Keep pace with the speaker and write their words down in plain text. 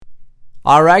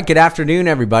All right, good afternoon,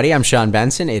 everybody. I'm Sean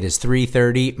Benson. It is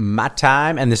 3:30 my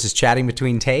time, and this is Chatting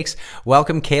Between Takes.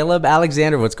 Welcome, Caleb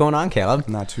Alexander. What's going on, Caleb?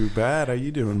 Not too bad. How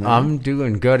you doing, man? I'm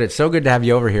doing good. It's so good to have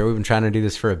you over here. We've been trying to do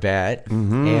this for a bit.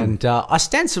 And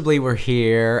ostensibly, we're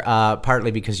here partly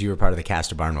because you were part of the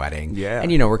cast of Barn Wedding. Yeah.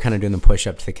 And, we're kind of doing the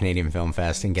push-up to the Canadian Film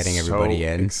Fest and getting everybody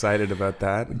in. Excited about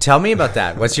that. Tell me about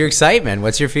that. What's your excitement?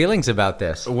 What's your feelings about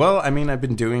this? Well, I mean, I've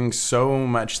been doing so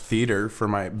much theater for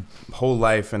my whole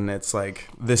life, and it's like,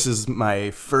 this is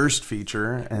my first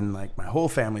feature, and like my whole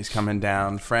family's coming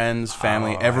down, friends,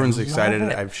 family, everyone's excited.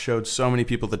 I've showed so many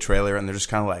people the trailer, and they're just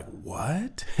kind of like,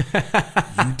 what?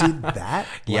 You did that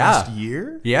last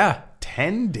year? Yeah.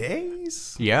 10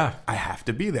 days? Yeah. I have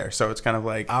to be there. So it's kind of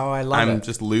like, I love it. I'm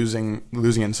just losing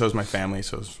it, and so is my family,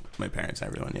 so is my parents,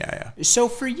 everyone. Yeah. So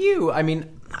for you, I mean,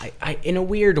 I in a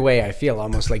weird way, I feel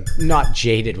almost like not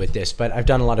jaded with this, but I've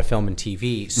done a lot of film and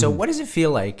TV. So what does it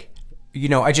feel like?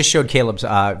 I just showed Caleb's,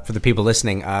 for the people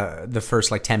listening, the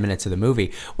first 10 minutes of the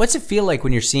movie. What's it feel like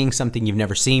when you're seeing something you've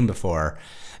never seen before?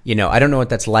 I don't know what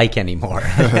that's like anymore.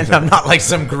 And I'm not like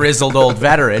some grizzled old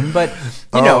veteran, but,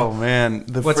 oh, man.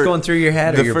 What's going through your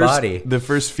head or your body? The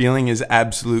first feeling is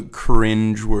absolute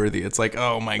cringe-worthy. It's like,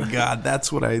 oh, my God,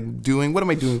 that's what I'm doing. What am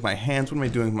I doing with my hands? What am I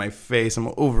doing with my face?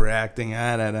 I'm overacting.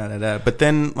 But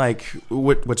then,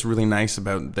 what's really nice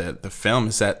about the film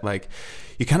is that,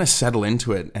 you kind of settle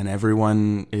into it, and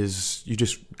you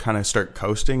just kind of start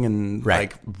coasting and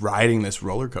riding this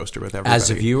roller coaster with everybody. As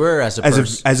a viewer, as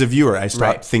a viewer, I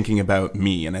stop thinking about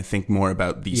me, and I think more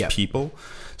about these people.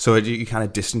 So you kind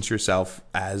of distance yourself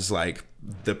as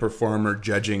the performer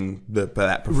judging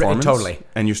that performance. Totally.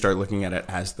 And you start looking at it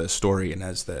as the story and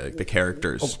as the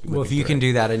characters. Well, if you can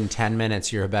do that in 10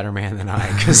 minutes, you're a better man than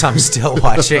I, because I'm still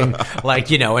watching,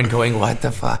 and going, what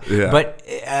the fuck? Yeah.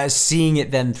 But seeing it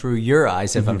then through your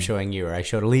eyes, if I'm showing you, or I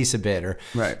showed Elise a bit, or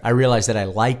I realize that I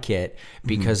like it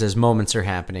because as moments are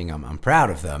happening, I'm proud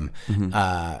of them.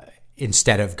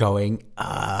 Instead of going,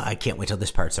 I can't wait till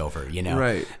this part's over,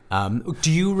 Right.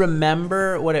 Do you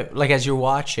remember what it, as you're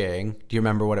watching, do you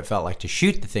remember what it felt like to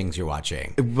shoot the things you're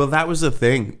watching? Well, that was the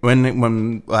thing.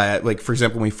 When for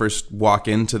example, when we first walk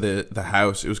into the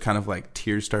house, it was kind of like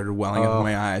tears started welling up in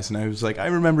my eyes. And I was like, I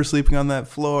remember sleeping on that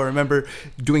floor. I remember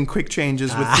doing quick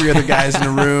changes with 3 other guys in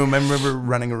a room. I remember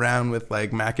running around with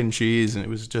mac and cheese, and it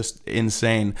was just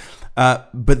insane.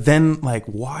 But then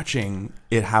watching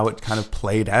it, how it kind of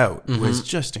played out was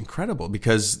just incredible,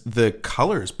 because the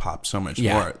colors popped so much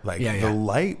more. The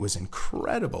light was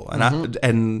incredible. And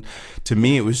and to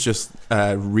me, it was just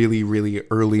a really, really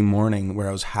early morning where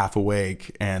I was half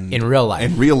awake, and in real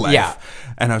life. Yeah.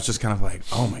 And I was just kind of like,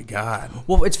 oh my God.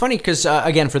 Well, it's funny because,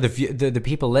 again, for the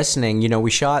people listening,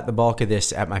 we shot the bulk of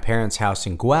this at my parents' house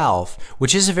in Guelph,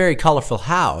 which is a very colorful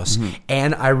house.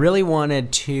 And I really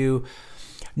wanted to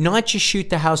not just shoot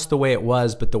the house the way it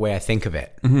was, but the way I think of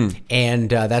it. And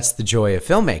that's the joy of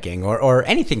filmmaking or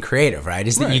anything creative, right?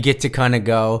 Is that you get to kind of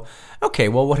go, okay,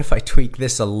 well, what if I tweak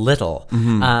this a little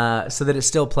so that it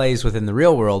still plays within the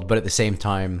real world, but at the same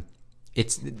time,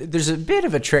 there's a bit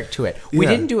of a trick to it. We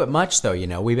didn't do it much, though.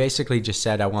 We basically just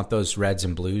said, I want those reds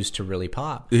and blues to really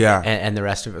pop. Yeah. And the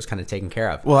rest of it was kind of taken care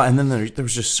of. Well, and then there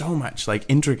was just so much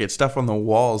intricate stuff on the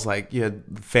walls. You had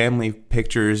family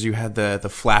pictures. You had the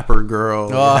flapper girl.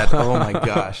 Oh my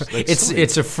gosh.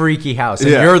 It's a freaky house.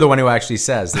 And you're the one who actually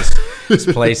says this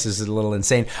place is a little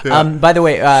insane. Yeah. By the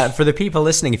way, for the people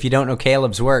listening, if you don't know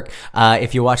Caleb's work,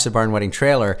 if you watch the Barn Wedding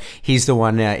trailer, he's the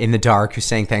one in the dark who's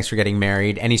saying thanks for getting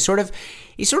married. And he sort of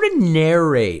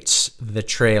narrates the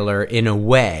trailer in a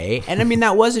way. And I mean,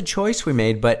 that was a choice we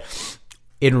made, but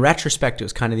in retrospect, it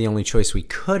was kind of the only choice we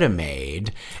could have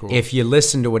made. Cool. If you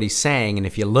listen to what he's saying and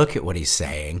if you look at what he's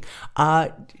saying.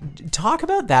 Talk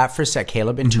about that for a sec,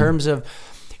 Caleb, in terms of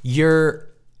you're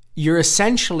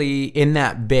essentially in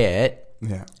that bit.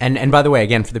 Yeah. And by the way,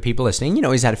 again, for the people listening,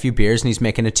 he's had a few beers and he's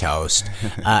making a toast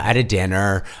at a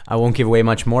dinner. I won't give away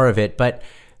much more of it, but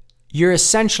you're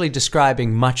essentially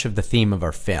describing much of the theme of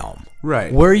our film.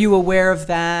 Right. Were you aware of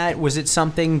that? Was it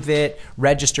something that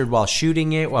registered while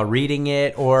shooting it, while reading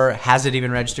it, or has it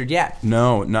even registered yet?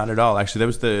 No, not at all. Actually, that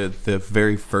was the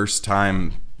very first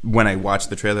time when I watched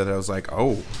the trailer that I was like,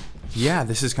 oh, yeah,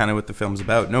 this is kind of what the film's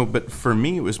about. No, but for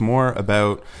me, it was more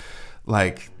about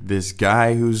this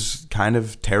guy who's kind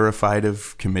of terrified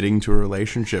of committing to a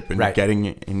relationship and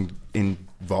getting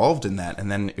involved in that. And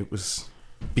then it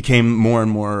became more and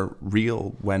more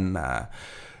real when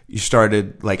you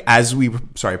started as we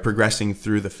progressing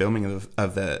through the filming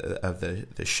of the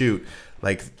shoot,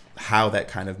 how that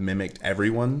kind of mimicked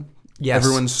everyone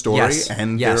everyone's story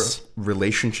and their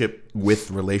relationship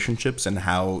with relationships and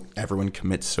how everyone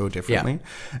commits so differently.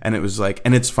 And it was like,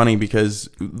 and it's funny because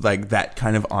like that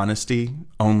kind of honesty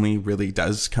only really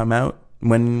does come out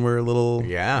when we're a little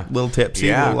tipsy,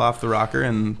 a little off the rocker.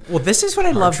 And well, this is what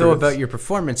I love though about your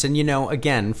performance. And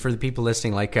again, for the people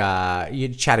listening, like you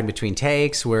chatting between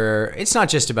takes, where it's not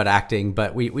just about acting,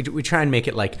 but we try and make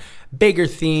it like bigger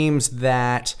themes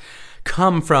that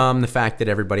come from the fact that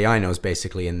everybody I know is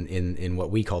basically in what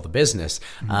we call the business.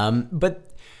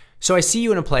 But so I see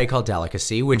you in a play called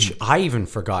Delicacy, which I even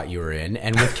forgot you were in,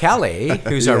 and with Kelly,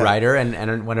 who's our writer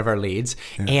and one of our leads,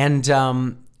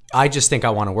 and I just think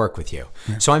I want to work with you.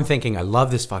 So I'm thinking, I love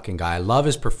this fucking guy. I love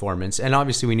his performance. And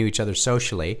obviously we knew each other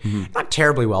socially, not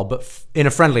terribly well, but in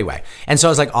a friendly way. And so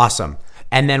I was like, awesome.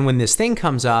 And then when this thing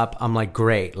comes up, I'm like,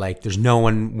 great. Like there's no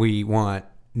one we want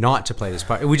not to play this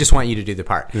part. We just want you to do the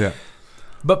part. Yeah.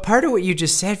 But part of what you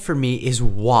just said for me is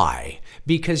why.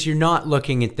 Because you're not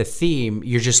looking at the theme,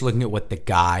 you're just looking at what the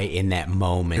guy in that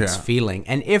moment's feeling.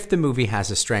 And if the movie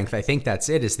has a strength, I think that's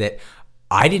it, is that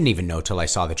I didn't even know till I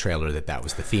saw the trailer that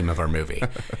was the theme of our movie.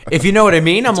 If you know what I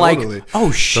mean? I'm like, oh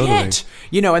shit.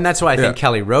 And that's why I think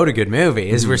Kelly wrote a good movie,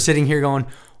 is we're sitting here going,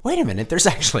 wait a minute, there's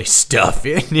actually stuff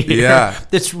in here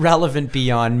that's relevant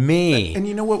beyond me. And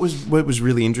you know what was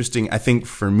really interesting, I think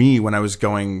for me when I was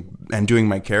going and doing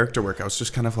my character work, I was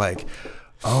just kind of like,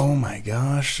 oh my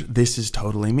gosh, this is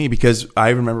totally me. Because I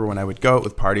remember when I would go out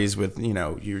with parties with,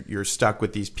 you're stuck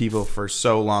with these people for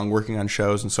so long working on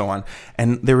shows and so on.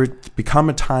 And there would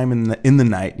become a time in the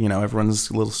night,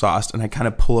 everyone's a little sauced, and I kind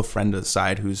of pull a friend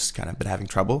aside who's kind of been having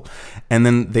trouble. And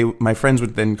then my friends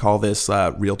would then call this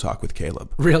Real Talk with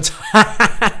Caleb. Real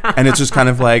Talk. And it's just kind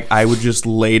of like, I would just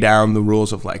lay down the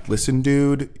rules of like, listen,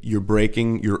 dude, you're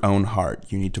breaking your own heart.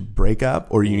 You need to break up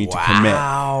or you need to commit.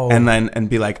 And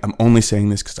be like, I'm only saying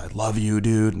this because I love you,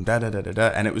 dude, and da-da-da-da-da.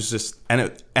 And it was just, and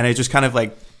it just kind of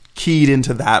like keyed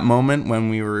into that moment when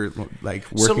we were like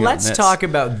working on this. So let's talk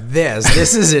about this.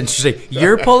 This is interesting.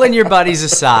 You're pulling your buddies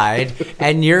aside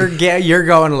and you're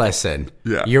going, listen,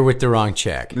 you're with the wrong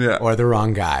chick or the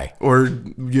wrong guy. Or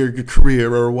your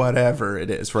career or whatever it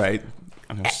is, right?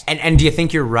 And do you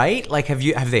think you're right? Like,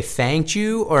 have they thanked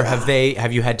you, or have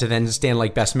you had to then stand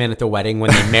like best man at the wedding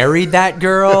when they married that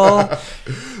girl?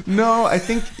 No, I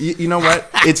think you know what,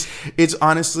 it's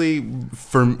honestly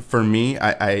for me,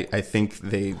 I think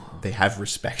they have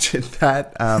respected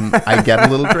that. I get a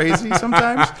little crazy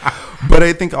sometimes, but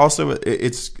I think also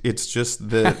it's just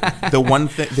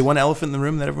the one elephant in the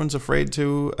room that everyone's afraid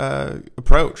to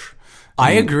approach.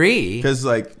 I agree. Because,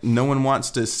 like, no one wants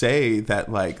to say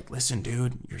that, like, listen,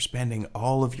 dude, you're spending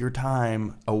all of your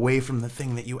time away from the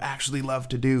thing that you actually love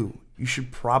to do. You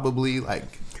should probably, like,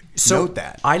 note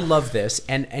that. I love this.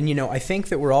 And I think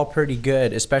that we're all pretty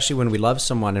good, especially when we love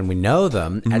someone and we know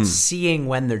them, at seeing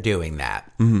when they're doing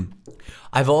that.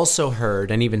 I've also heard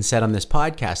and even said on this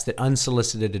podcast that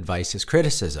unsolicited advice is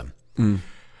criticism,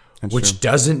 which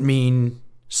doesn't mean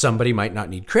somebody might not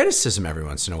need criticism every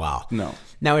once in a while. No.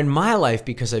 Now, in my life,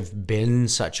 because I've been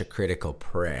such a critical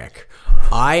prick,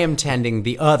 I am tending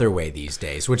the other way these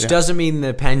days, which doesn't mean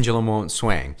the pendulum won't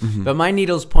swing. But my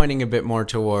needle's pointing a bit more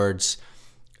towards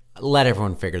let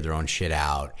everyone figure their own shit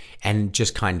out and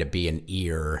just kind of be an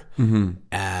ear.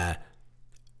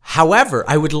 However,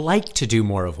 I would like to do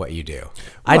more of what you do.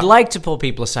 I'd like to pull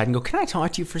people aside and go, can I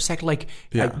talk to you for a second? Like,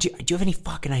 do you have any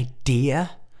fucking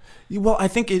idea? Well, I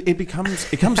think it becomes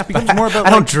more about. I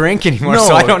don't drink anymore,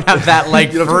 so I don't have that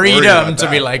like freedom to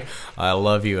be like, I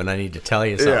love you and I need to tell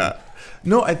you something. Yeah.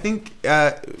 No, I think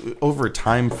over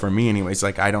time for me, anyways,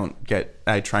 like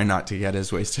I try not to get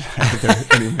as wasted either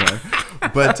anymore.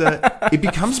 But it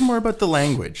becomes more about the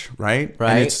language, right?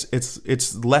 Right. And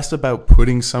it's less about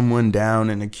putting someone down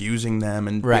and accusing them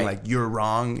and being like you're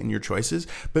wrong in your choices,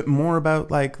 but more about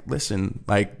like, listen,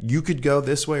 like you could go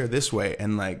this way or this way,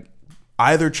 and like.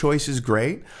 Either choice is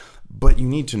great, but you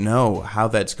need to know how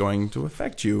that's going to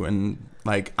affect you. And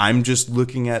like, I'm just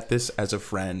looking at this as a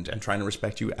friend and trying to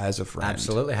respect you as a friend.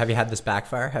 Absolutely. Have you had this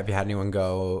backfire? Have you had anyone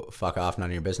go, fuck off, none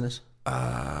of your business? Yeah.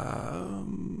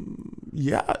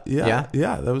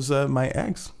 That was my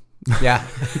ex. Yeah.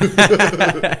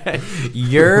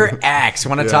 Your ex.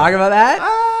 Want to talk about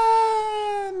that?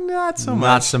 Not so much.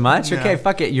 Not so much? Yeah. Okay,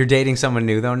 fuck it. You're dating someone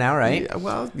new, though, now, right? Yeah,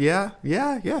 well,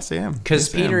 yes, I am. Because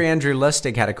Peter Andrew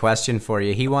Lustig had a question for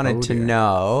you. He wanted to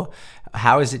know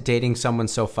how is it dating someone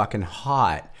so fucking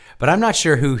hot? But I'm not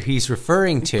sure who he's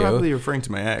referring to. Probably referring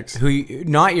to my ex.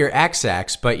 Not your ex,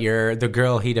 but the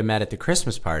girl he'd have met at the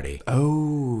Christmas party.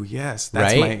 Oh, yes.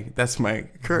 That's my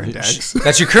current ex.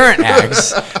 That's your current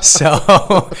ex.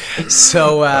 So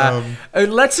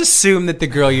let's assume that the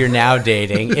girl you're now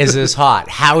dating is as hot.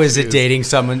 How is it dating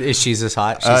someone? Is she as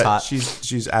hot? She's hot.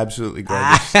 She's absolutely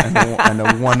gorgeous and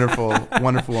a wonderful,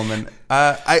 wonderful woman.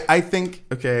 I think,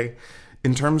 okay,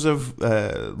 in terms of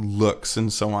looks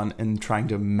and so on, and trying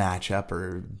to match up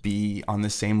or be on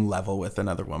the same level with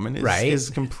another woman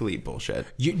is complete bullshit.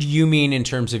 You mean in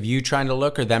terms of you trying to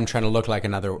look, or them trying to look like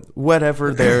another?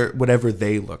 Whatever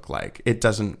they look like, it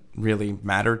doesn't really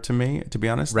matter to me, to be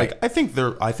honest. Right. Like,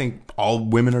 I think all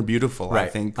women are beautiful. Right. I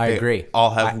think I agree. All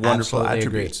have wonderful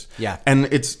attributes. Agree. Yeah. And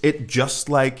it just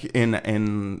like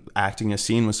in acting a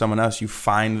scene with someone else, you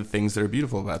find the things that are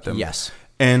beautiful about them. Yes.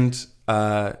 And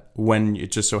when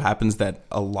it just so happens that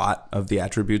a lot of the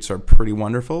attributes are pretty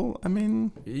wonderful, I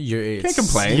mean, you can't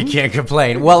complain. You can't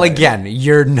complain. Well, again,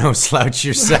 you're no slouch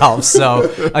yourself. So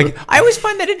I always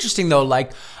find that interesting, though.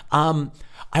 Like,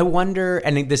 I wonder,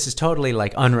 and this is totally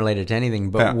like unrelated to anything,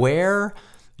 but where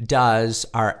does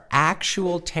our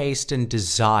actual taste and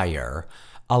desire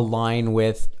align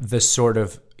with the sort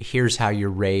of here's how you're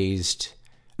raised,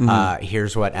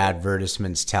 here's what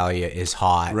advertisements tell you is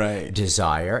hot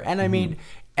desire? And I mean,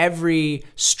 every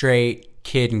straight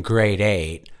kid in grade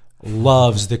 8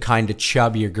 loves the kind of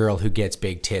chubbier girl who gets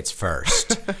big tits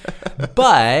first.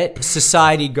 But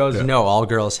society goes, no, all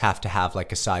girls have to have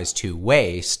like a size 2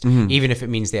 waist, even if it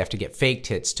means they have to get fake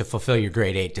tits to fulfill your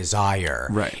grade 8 desire.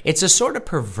 Right. It's a sort of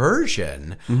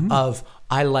perversion of,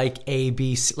 I like A,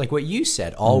 B, C, like what you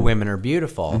said, all women are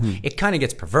beautiful. It kind of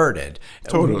gets perverted.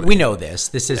 Totally. We know this.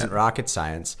 This isn't rocket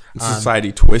science.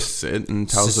 Society twists it and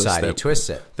tells us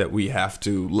that we have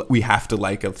to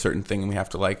like a certain thing and we have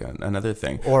to like another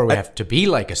thing. Or we have to be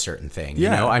like a certain thing. You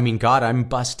know? I mean, God, I'm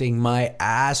busting my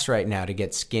ass right now to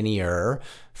get skinnier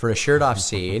for a shirt off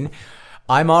scene.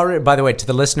 I'm already, by the way, to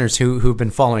the listeners who've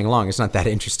been following along, it's not that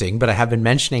interesting, but I have been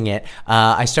mentioning it.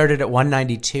 I started at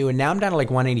 192 and now I'm down to like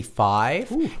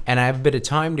 185. Ooh. And I have a bit of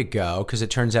time to go because it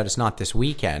turns out it's not this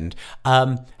weekend.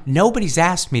 Nobody's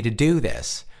asked me to do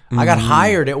this. I got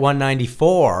hired at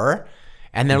 194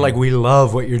 and they're like, we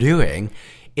love what you're doing.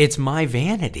 It's my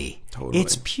vanity. Totally.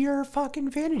 It's pure fucking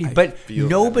vanity. But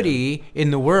nobody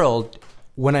in the world,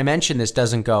 when I mention this,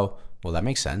 doesn't go, well, that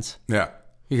makes sense. Yeah.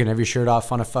 You're going to have your shirt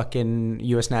off on a fucking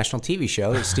U.S. national TV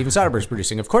show that Steven Soderbergh's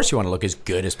producing. Of course you want to look as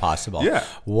good as possible. Yeah.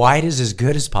 Why does as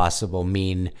good as possible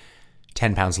mean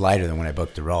 10 pounds lighter than when I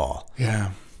booked the role?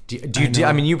 Yeah.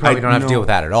 I mean, you probably don't have to deal with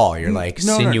that at all. You're like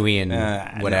sinewy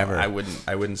and whatever. I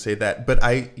wouldn't say that. But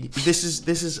this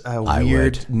is a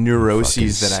weird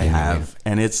neuroses that I have.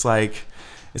 And it's like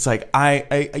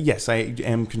yes, I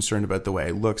am concerned about the way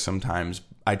I look sometimes.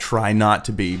 I try not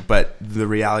to be, but the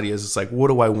reality is, it's like, what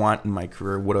do I want in my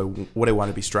career? What I want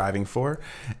to be striving for?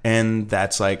 And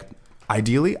that's like,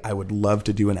 ideally, I would love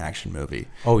to do an action movie.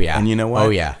 Oh, yeah. And you know what? Oh,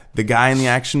 yeah. The guy in the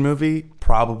action movie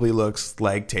probably looks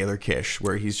like Taylor Kish,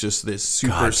 where he's just this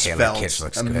super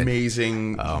svelte,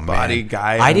 amazing body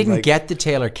guy. I didn't get the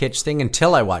Taylor Kitsch thing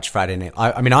until I watched Friday Night.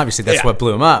 I mean, obviously, that's what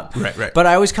blew him up. Right. But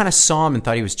I always kind of saw him and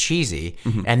thought he was cheesy.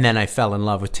 And then I fell in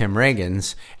love with Tim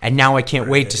Riggins. And now I can't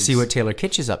wait to see what Taylor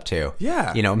Kitsch is up to.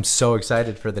 Yeah. You know, I'm so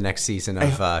excited for the next season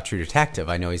of True Detective.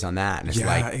 I know he's on that. And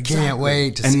it's can't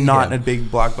wait to see him. And not a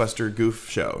big blockbuster goof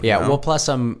show. Yeah, you know? Well, plus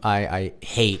I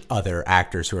hate other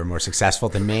actors who are more successful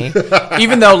than me.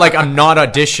 Even though, like, I'm not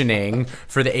auditioning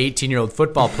for the 18-year-old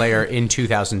football player in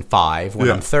 2005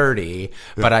 when I'm 30,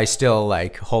 but I still,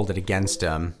 like, hold it against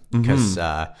him because,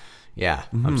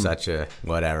 I'm such a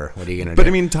whatever. What are you going to do? But, I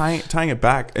mean, tying it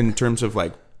back in terms of,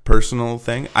 like, personal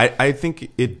thing, I think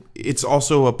it's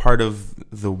also a part of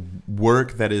the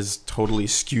work that is totally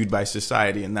skewed by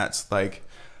society, and that's, like,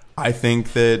 I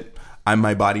think that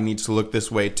my body needs to look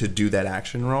this way to do that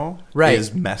action role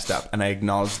is messed up. And I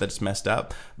acknowledge that it's messed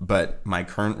up, but my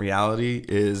current reality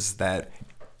is that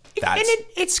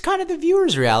it's kind of the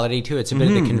viewer's reality too. It's a bit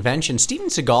of the convention. Steven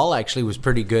Seagal actually was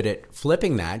pretty good at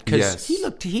flipping that because he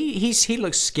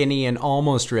looked skinny and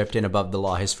almost ripped in Above the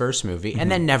Law, his first movie,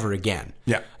 and then never again.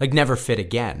 Yeah. Like never fit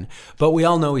again. But we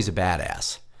all know he's a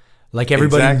badass. Like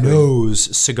everybody knows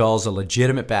Seagal's a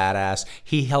legitimate badass.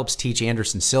 He helps teach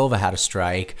Anderson Silva how to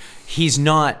strike. He's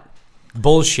not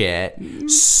bullshit,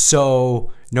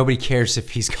 so nobody cares if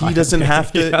he's got. He doesn't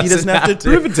have to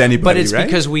prove it to anybody. But it's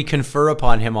because we confer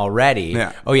upon him already.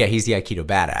 Yeah. Oh yeah, he's the Aikido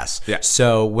badass. Yeah.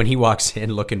 So when he walks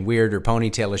in looking weird or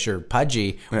ponytailish or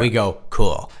pudgy, we go,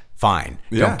 cool, fine,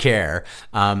 don't care.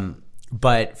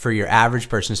 But for your average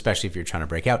person, especially if you're trying to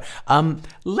break out,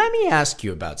 let me ask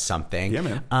you about something.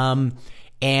 Yeah, man.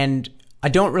 And I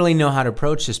don't really know how to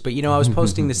approach this, but I was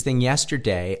posting this thing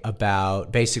yesterday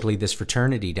about basically this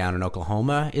fraternity down in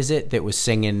Oklahoma, that was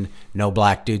singing "No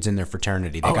Black Dudes in Their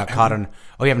Fraternity." They got caught on.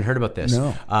 Oh, you haven't heard about this?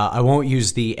 No. I won't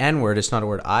use the N word. It's not a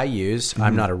word I use.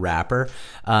 I'm not a rapper.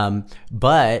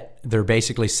 But they're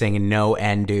basically singing "No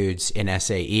N Dudes" in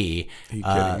SAE. Are you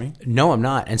kidding me? No, I'm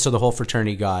not. And so the whole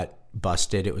fraternity got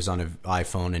busted. It was on an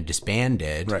iPhone and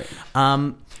disbanded. Right.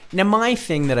 Now, my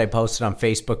thing that I posted on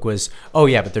Facebook was, oh,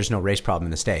 yeah, but there's no race problem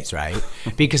in the States, right?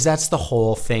 Because that's the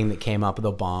whole thing that came up with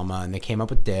Obama, and they came up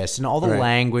with this, and all the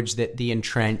language that the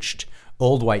entrenched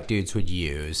old white dudes would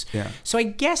use. Yeah. So I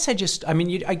guess I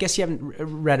guess you haven't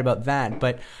read about that,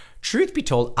 but truth be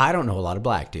told, I don't know a lot of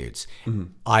black dudes.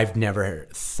 I've never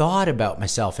thought about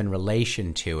myself in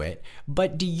relation to it,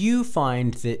 but do you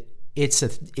find that it's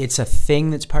a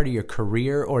thing that's part of your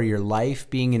career or your life,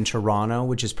 being in Toronto,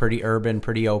 which is pretty urban,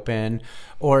 pretty open?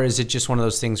 Or is it just one of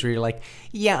those things where you're like,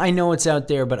 yeah, I know it's out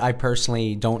there, but I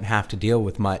personally don't have to deal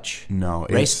with much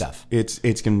race stuff? It's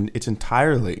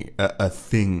entirely a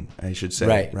thing, I should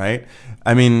say. Right.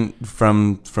 I mean,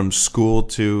 from school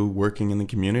to working in the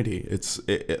community, it's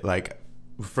like,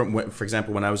 for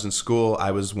example, when I was in school,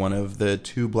 I was one of the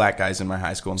 2 black guys in my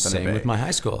high school in Thunder Bay. Same with my high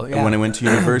school. Yeah. And when I went to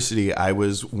university, I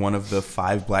was one of the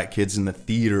 5 black kids in the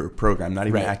theater program, not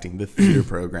even acting, the theater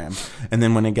program. And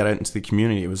then when I got out into the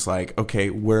community, it was like,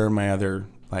 okay, where are my other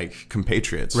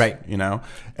compatriots? Right.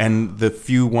 And the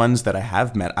few ones that I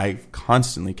have met, I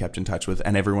constantly kept in touch with,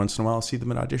 and every once in a while I'll see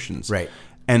them at auditions. Right.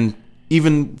 And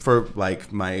even for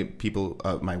my people,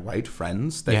 my white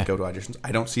friends that go to auditions,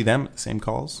 I don't see them at the same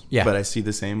calls. Yeah. But I see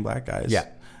the same black guys. Yeah.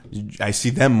 I see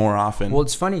them more often. Well,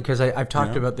 it's funny because I've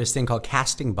talked about this thing called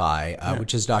Casting By,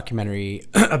 which is a documentary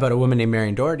about a woman named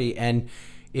Marion Doherty. And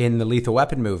in the Lethal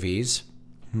Weapon movies,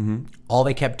 all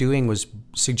they kept doing was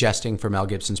suggesting for Mel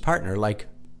Gibson's partner, like,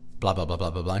 blah, blah, blah,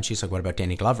 blah, blah, blah. And she's like, what about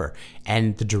Danny Glover?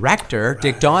 And the director,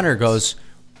 Dick Donner, goes,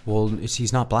 well,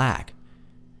 he's not black.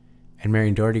 And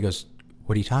Marion Doherty goes,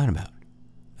 what are you talking about?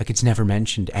 Like, it's never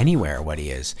mentioned anywhere what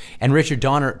he is. And Richard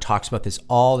Donner talks about this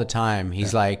all the time.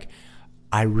 He's like,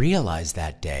 I realized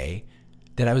that day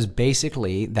that I was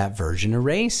basically that version of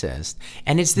racist.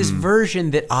 And it's this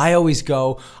version that I always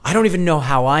go, I don't even know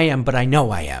how I am, but I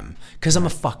know I am. Because I'm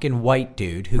a fucking white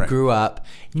dude who grew up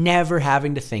never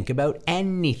having to think about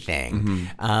anything.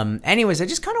 Anyways, I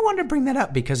just kind of wanted to bring that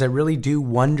up because I really do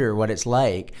wonder what it's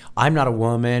like. I'm not a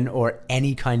woman or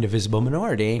any kind of visible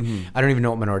minority. I don't even know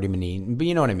what minority mean, but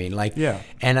you know what I mean. Like,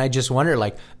 and I just wonder,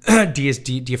 like, do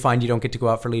you find you don't get to go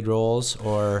out for lead roles?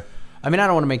 Or, I mean, I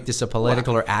don't want to make this a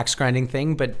political or axe grinding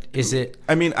thing, but is it?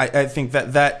 I mean, I think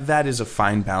that is a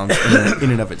fine balance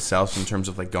in and of itself in terms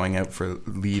of like going out for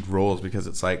lead roles, because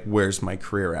it's like, where's my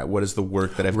career at? What is the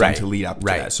work that I've done to lead up to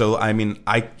that? So, I mean,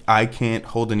 I can't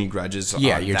hold any grudges.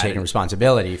 Yeah, you're taking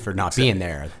responsibility for not being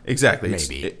there. Exactly.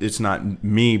 Maybe. It's not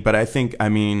me, but I think, I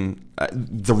mean,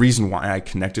 the reason why I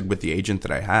connected with the agent that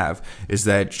I have is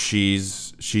that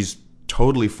she's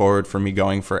totally forward for me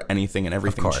going for anything and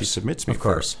everything she submits me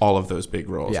for all of those big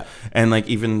roles. Yeah. And like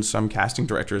even some casting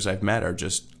directors I've met are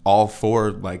just all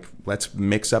for like, let's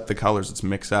mix up the colors, let's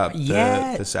mix up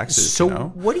the sexes. So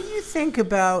what do you think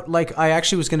about, like, I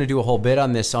actually was going to do a whole bit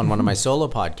on this on one of my solo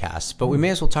podcasts, but we may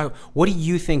as well talk. What do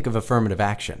you think of affirmative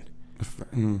action?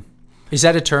 Is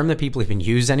that a term that people even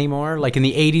use anymore? Like in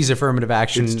the 80s, affirmative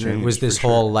action was this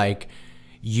whole like,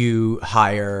 you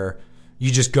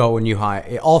just go and you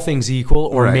hire, all things equal,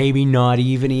 or maybe not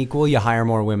even equal, you hire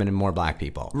more women and more black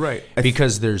people. Right.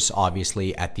 Because there's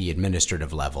obviously at the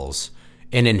administrative levels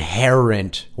an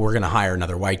inherent, we're going to hire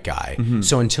another white guy.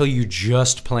 So until you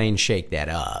just plain shake that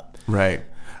up. Right.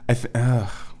 I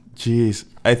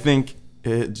think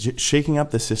shaking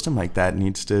up the system like that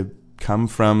needs to come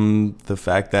from the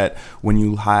fact that when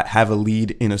you have a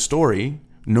lead in a story,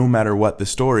 no matter what the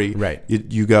story,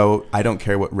 you go, I don't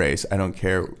care what race, I don't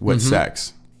care what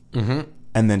sex,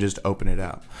 and then just open it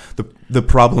up. The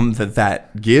problem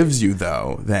that gives you,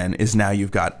 though, then, is now you've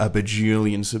got a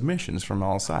bajillion submissions from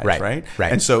all sides, right?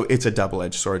 And so it's a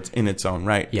double-edged sword in its own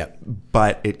right.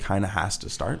 But it kind of has to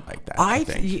start like that, I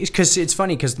think. Because it's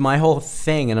funny, because my whole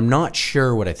thing, and I'm not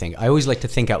sure what I think, I always like to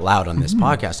think out loud on this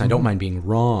podcast, and I don't mind being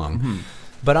wrong,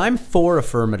 but I'm for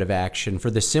affirmative action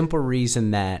for the simple reason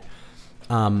that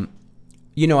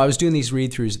you know, I was doing these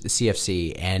read-throughs at the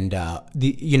CFC, and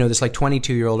this like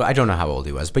 22-year-old, I don't know how old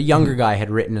he was, but younger guy had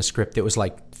written a script that was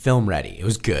like film ready. It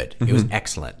was good. It was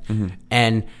excellent.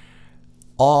 And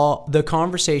all the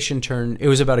conversation turned, it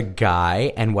was about a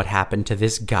guy and what happened to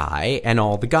this guy and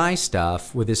all the guy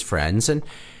stuff with his friends. And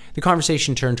the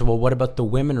conversation turned to, well, what about the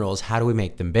women roles? How do we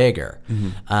make them bigger?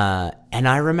 And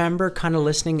I remember kind of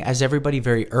listening as everybody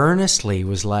very earnestly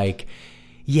was like,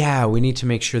 yeah, we need to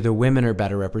make sure the women are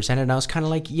better represented. And I was kind of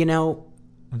like,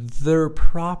 they're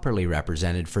properly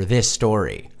represented for this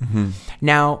story.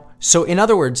 Now, so in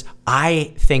other words,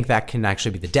 I think that can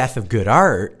actually be the death of good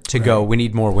art to go, we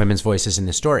need more women's voices in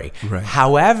the story.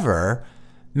 However,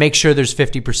 make sure there's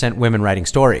 50% women writing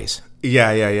stories.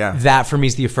 Yeah. That for me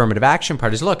is the affirmative action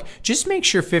part is, look, just make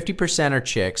sure 50% are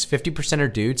chicks, 50% are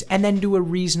dudes, and then do a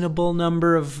reasonable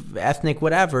number of ethnic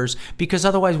whatevers, because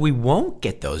otherwise we won't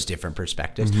get those different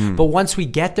perspectives. But once we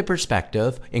get the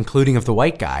perspective, including of the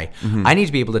white guy, I need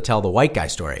to be able to tell the white guy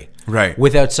story. Right.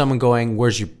 Without someone going,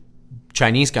 where's your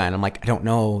Chinese guy? And I'm like, I don't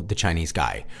know the Chinese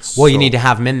guy. Well, you need to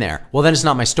have him in there. Well, then it's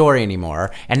not my story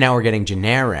anymore. And now we're getting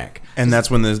generic. And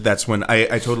that's when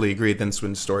I totally agree. That's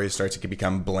when stories start to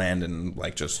become bland and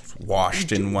like just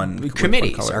washed in one.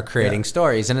 Committees one color. are creating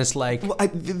stories, and it's like, well,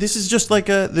 this is just like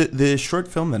the short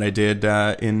film that I did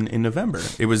in November.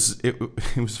 It was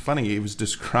funny. It was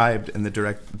described, and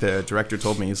the director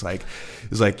told me he's like,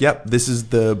 yep, this is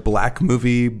the black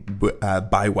movie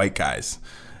by white guys.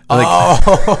 Like,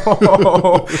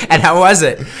 and how was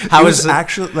it? How was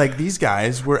actually like these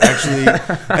guys were actually,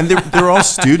 and they're all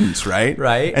students, right?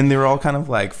 Right. And they were all kind of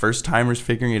like first timers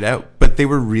figuring it out, but they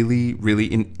were really,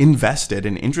 really invested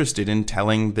and interested in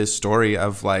telling this story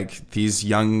of like these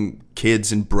young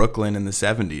kids in Brooklyn in the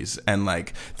 70s and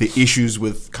like the issues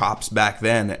with cops back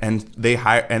then. And they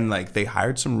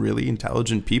hired some really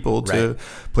intelligent people to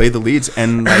play the leads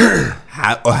and like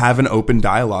have an open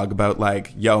dialogue about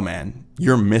like, yo, man,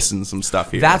 you're missing some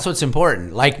stuff here. That's what's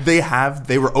important. Like they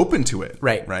were open to it.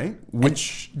 Right.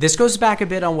 Which and this goes back a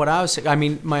bit on what I was saying. I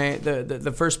mean,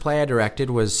 the first play I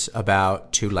directed was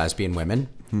about two lesbian women.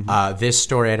 This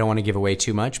story, I don't want to give away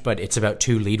too much, but it's about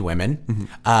two lead women.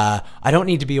 I don't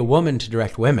need to be a woman to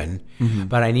direct women,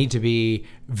 but I need to be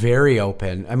very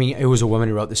open. I mean, it was a woman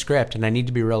who wrote the script, and I need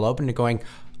to be real open to going,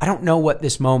 I don't know what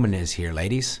this moment is here,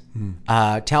 ladies.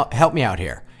 Help me out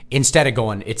here. Instead of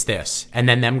going, it's this. And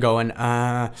then them going,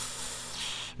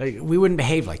 we wouldn't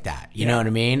behave like that. You know what I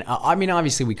mean? I mean,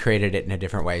 obviously we created it in a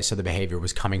different way. So the behavior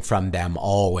was coming from them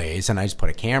always. And I just put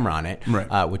a camera on it,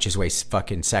 which is way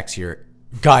fucking sexier.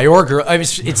 Guy or girl,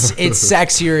 it's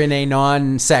sexier in a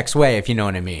non-sex way, if you know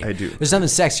what I mean. I do. There's nothing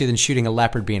sexier than shooting a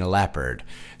leopard being a leopard.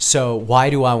 So why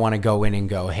do I want to go in and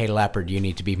go, hey, leopard, you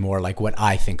need to be more like what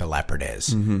I think a leopard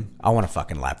is? I want a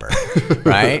fucking leopard,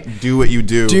 right? Do what you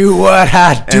do.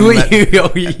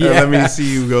 Let me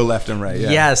see you go left and right.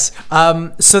 Yeah. Yes.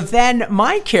 So then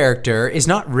my character is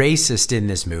not racist in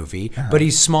this movie, but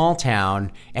he's small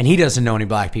town, and he doesn't know any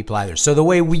black people either. So the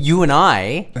way you and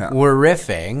I were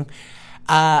riffing...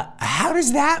 how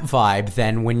does that vibe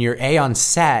then when you're on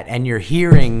set and you're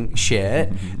hearing shit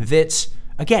that's,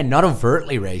 again, not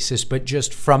overtly racist, but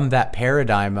just from that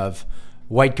paradigm of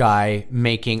white guy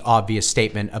making obvious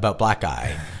statement about black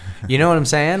guy? You know what I'm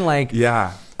saying? Like,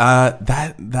 yeah,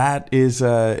 that is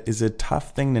a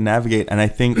tough thing to navigate, and I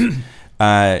think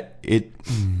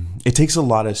it takes a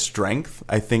lot of strength,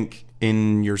 I think,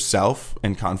 in yourself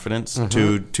and confidence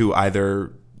to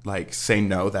either like say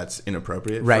no, that's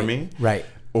inappropriate for me,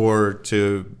 or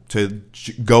to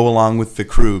go along with the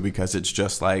crew because it's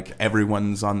just like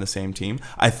everyone's on the same team.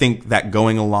 I think that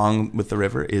going along with the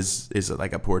river is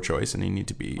like a poor choice, and you need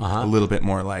to be a little bit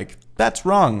more like, that's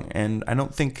wrong, and I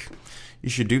don't think you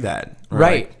should do that. Or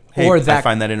right. Like, hey, or that, I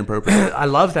find that inappropriate. I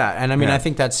love that. And I mean, I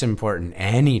think that's important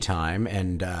anytime.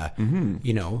 And,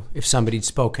 you know, if somebody'd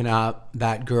spoken up,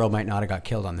 that girl might not have got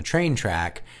killed on the train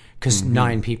track because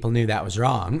 9 people knew that was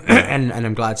wrong. and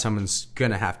I'm glad someone's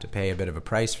going to have to pay a bit of a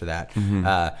price for that.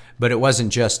 But it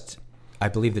wasn't just, I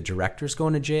believe the director's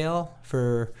going to jail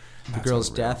for the girl's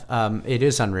death. It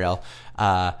is unreal.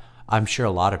 I'm sure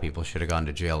a lot of people should have gone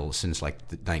to jail since like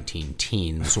the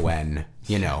 19-teens when,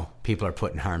 you know, people are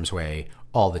put in harm's way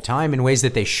all the time in ways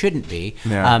that they shouldn't be.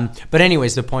 But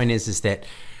anyways, the point is that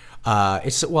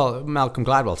Malcolm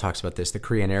Gladwell talks about this, the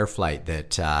Korean Air flight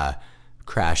that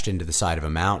crashed into the side of a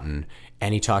mountain,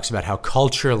 and he talks about how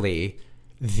culturally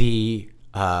the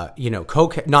not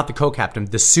the co-captain,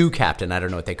 the Sioux captain, I don't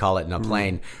know what they call it in a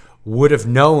plane, would have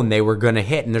known they were going to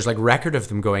hit, and there's like record of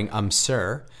them going,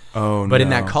 sir. But in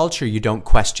that culture, you don't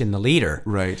question the leader.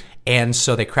 Right. And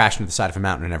so they crashed into the side of a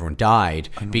mountain and everyone died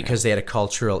because they had a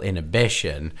cultural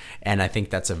inhibition. And I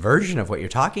think that's a version of what you're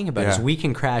talking about, is we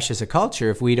can crash as a culture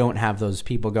if we don't have those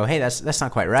people go, hey, that's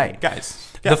not quite right.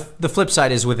 Guys. Yeah. The flip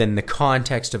side is within the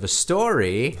context of a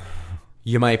story,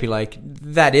 you might be like,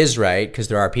 that is right, because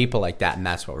there are people like that, and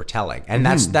that's what we're telling. And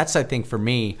that's I think, for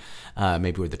me,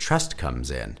 maybe where the trust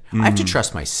comes in. I have to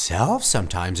trust myself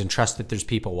sometimes and trust that there's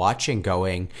people watching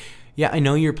going, yeah, I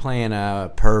know you're playing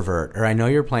a pervert, or I know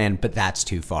you're playing, but that's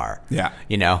too far. Yeah.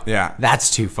 You know? Yeah. That's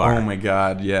too far. Oh my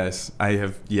God, yes. I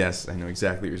know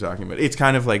exactly what you're talking about. It's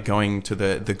kind of like going to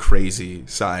the crazy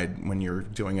side when you're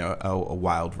doing a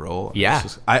wild role. Yeah.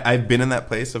 I've been in that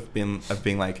place of being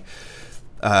like,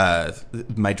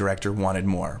 my director wanted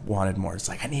more. It's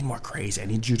like, I need more crazy. I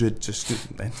need you to just do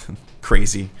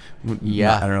crazy.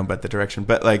 Yeah. I don't know about the direction,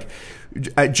 but like,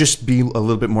 just be a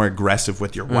little bit more aggressive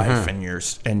with your wife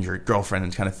and your girlfriend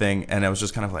and kind of thing. And I was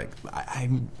just kind of like,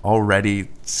 I'm already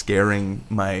scaring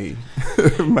my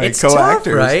It's co-actors, tough,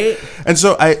 right? And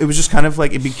so it was just kind of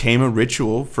like, it became a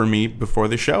ritual for me before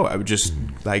the show. I would just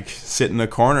like sit in the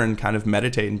corner and kind of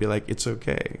meditate and be like, it's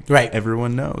okay, right?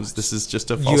 Everyone knows this is just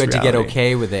a false You had reality. to get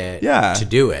okay with it, to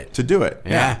do it.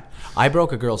 Yeah. I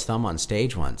broke a girl's thumb on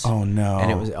stage once. Oh no.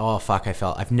 And it was,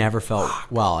 I've never felt,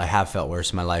 well, I have felt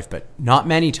worse in my life, but not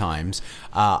many times.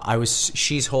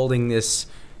 She's holding this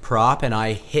prop and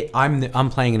I'm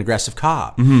playing an aggressive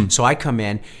cop. So I come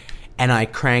in and I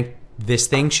crank this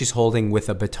thing she's holding with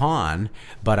a baton,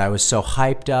 but I was so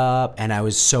hyped up and I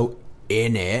was so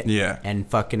in it and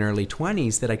fucking early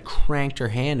 20s that I cranked her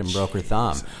hand and broke her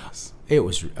thumb. It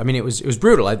was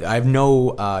brutal. I have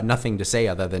nothing to say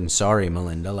other than sorry,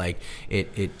 Melinda. Like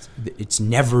it's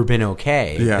never been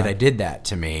okay that I did that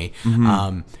to me,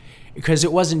 because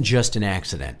it wasn't just an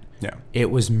accident. Yeah, it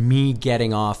was me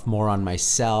getting off more on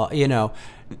myself. You know,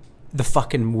 the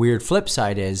fucking weird flip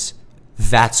side is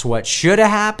that's what should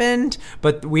have happened,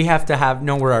 but we have to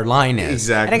know where our line is.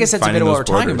 Exactly. And I guess that's a bit of what we're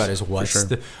talking about is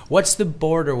the what's the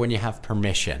border when you have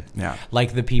permission? Yeah.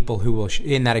 Like the people who will,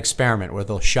 in that experiment where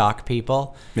they'll shock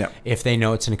people. Yeah. If they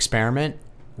know it's an experiment,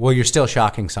 well, you're still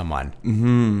shocking someone.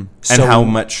 Mm-hmm. So and how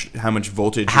much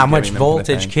voltage? How much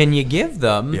voltage can you give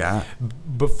them? Yeah.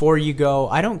 Before you go,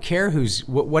 I don't care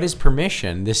what is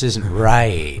permission. This isn't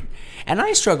right. And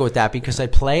I struggle with that because I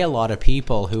play a lot of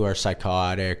people who are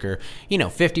psychotic, or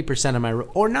 50% of my,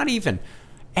 or not even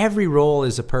every role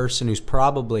is a person who's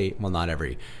probably, well, not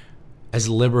every, as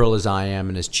liberal as I am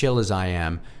and as chill as I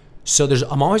am. So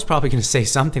I'm always probably going to say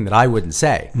something that I wouldn't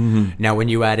say. Now, when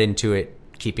you add into it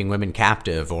keeping women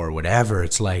captive or whatever,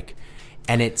 it's like,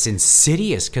 and it's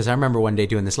insidious, because I remember one day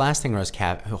doing this last thing where I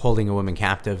was holding a woman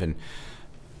captive, and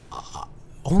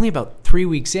only about 3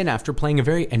 weeks in, after playing a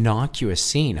very innocuous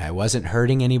scene, I wasn't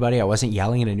hurting anybody, I wasn't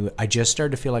yelling at anyone, I just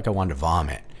started to feel like I wanted to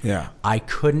vomit. Yeah. I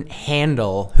couldn't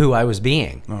handle who I was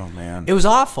being. Oh, man. It was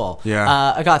awful.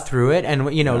 Yeah. I got through it, and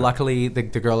luckily the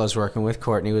girl I was working with,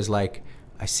 Courtney, was like,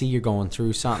 I see you're going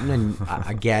through something, and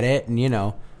I get it,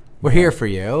 and we're here for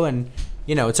you, and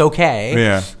it's okay.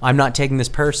 Yeah. I'm not taking this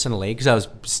personally, because I was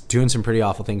doing some pretty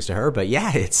awful things to her. But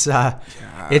yeah, it's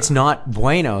not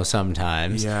bueno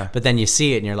sometimes. Yeah. But then you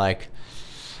see it and you're like,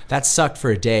 that sucked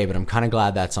for a day, but I'm kind of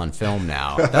glad that's on film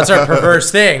now. That's our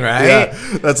perverse thing, right?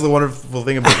 Yeah. That's the wonderful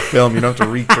thing about the film. You don't have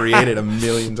to recreate it a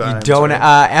million times. You don't.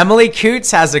 Right? Emily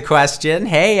Coots has a question.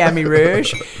 Hey, Emmy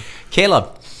Rouge.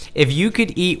 Caleb, if you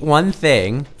could eat one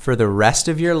thing for the rest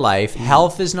of your life,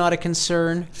 health is not a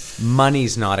concern,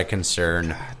 money's not a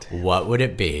concern, what would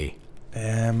it be?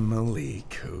 Emily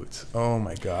Coots. Oh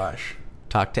my gosh.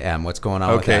 Talk to Em. What's going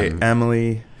on with Em? Okay,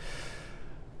 Emily.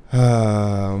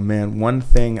 Oh man, one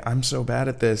thing. I'm so bad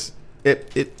at this.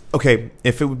 Okay,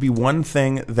 if it would be one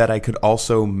thing that I could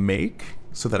also make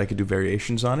so that I could do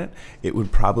variations on it, it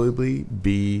would probably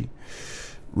be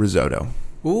risotto.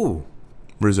 Ooh.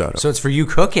 Risotto. So it's for you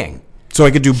cooking. So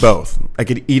I could do both. I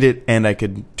could eat it and I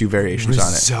could do variations on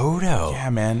it. Risotto.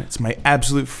 Yeah, man. It's my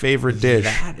absolute favorite dish.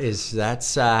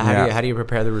 That's how do you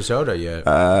prepare the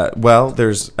risotto? Well,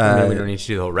 there's we don't need to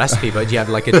do the whole recipe, but do you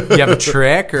have a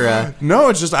trick or a? No,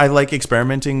 it's just I like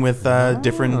experimenting with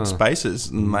different spices.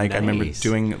 And I remember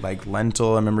doing like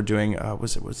lentil. I remember doing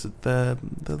was it the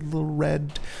little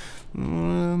red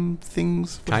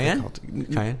things?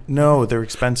 Cayenne? No, they're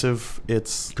expensive.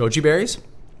 It's goji berries?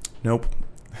 Nope.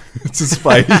 It's a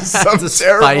spice. It's a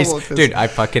spice. Dude, I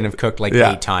fucking have cooked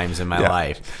 8 times in my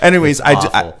life. Anyways,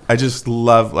 I just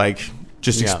love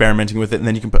experimenting with it, and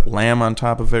then you can put lamb on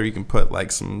top of it, or you can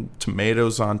put some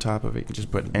tomatoes on top of it. You can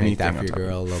just put anything Make that on for your top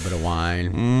girl, of it. a little bit of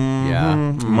wine.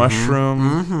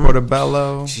 Mushroom,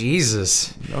 portobello.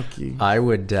 Jesus. Gnocchi. I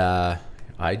would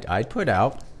I'd put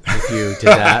out if you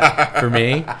did that for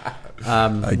me.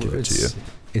 I give it to you.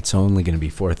 It's only going to be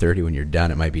 4:30 when you're done.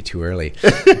 It might be too early.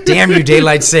 Damn you,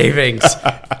 daylight savings!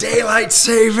 Daylight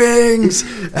savings!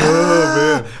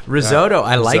 Oh man, risotto.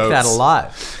 I like that a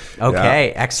lot.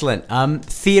 Okay, excellent.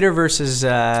 Theater versus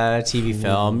TV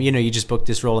film. You know, you just booked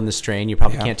this role in The Strain. You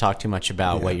probably can't talk too much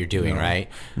about what you're doing, right?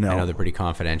 No. I know they're pretty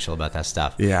confidential about that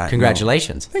stuff. Yeah.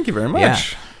 Congratulations. Thank you very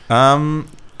much. Yeah.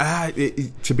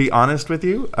 To be honest with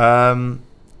you,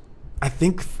 I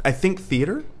think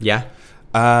theater. Yeah.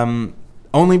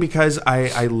 Only because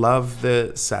I love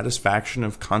the satisfaction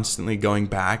of constantly going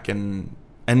back and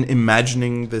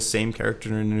imagining the same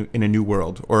character in a new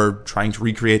world, or trying to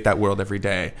recreate that world every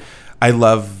day. I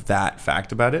love that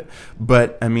fact about it.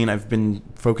 But I mean, I've been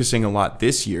focusing a lot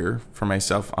this year for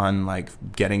myself on like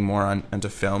getting more into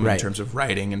film in terms of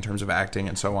writing, in terms of acting,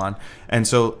 and so on. And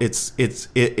so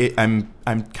I'm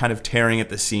kind of tearing at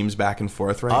the seams back and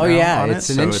forth right now. Oh yeah, it's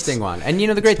an interesting one. And you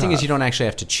know, the great thing is tough. you don't actually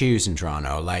have to choose in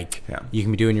Toronto. Like you can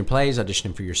be doing your plays,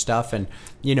 auditioning for your stuff, and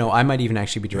you know, I might even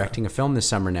actually be directing a film this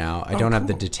summer now. I don't have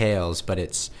the details, but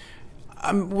it's.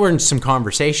 We're in some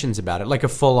conversations about it, like a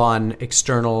full-on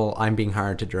external. I'm being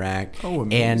hired to direct. Oh,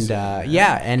 amazing!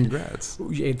 And congrats.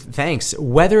 Thanks.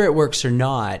 Whether it works or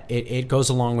not, it goes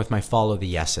along with my follow the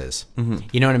yeses. Mm-hmm.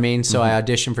 You know what I mean? So I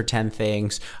audition for 10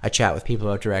 things. I chat with people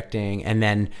about directing, and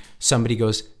then somebody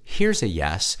goes, here's a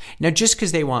yes. Now, just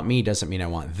because they want me doesn't mean I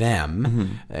want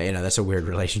them. Mm-hmm. You know, that's a weird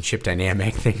relationship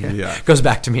dynamic thing. Yeah. Goes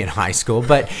back to me in high school.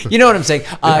 But you know what I'm saying?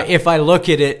 If I look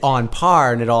at it on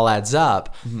par and it all adds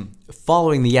up,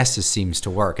 following the yeses seems to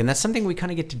work. And that's something we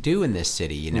kind of get to do in this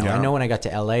city. You know, I know when I got to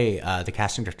LA, the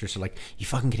casting directors are like, you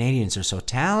fucking Canadians are so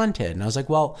talented. And I was like,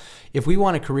 well, if we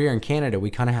want a career in Canada, we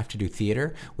kind of have to do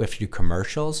theater. We have to do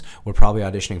commercials. We're probably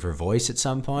auditioning for voice at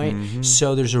some point. Mm-hmm.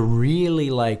 So there's a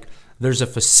really there's a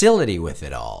facility with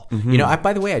it all. Mm-hmm. You know,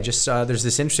 by the way, I just saw there's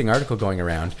this interesting article going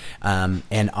around,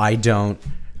 and I don't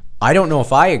know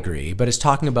if I agree, but it's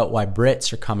talking about why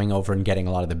Brits are coming over and getting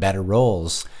a lot of the better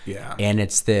roles. Yeah. And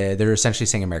they're essentially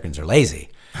saying Americans are lazy.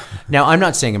 Now, I'm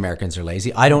not saying Americans are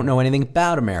lazy. I don't know anything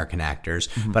about American actors,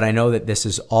 but I know that this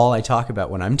is all I talk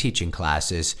about when I'm teaching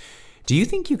classes. Do you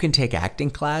think you can take acting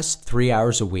class 3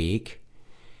 hours a week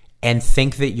and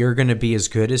think that you're going to be as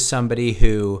good as somebody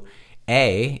who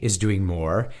A, is doing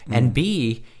more, and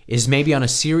B, is maybe on a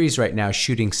series right now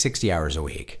shooting 60 hours a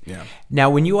week? Yeah. Now,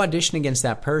 when you audition against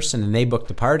that person and they book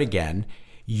the part again,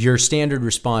 your standard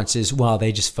response is, well,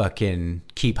 they just fucking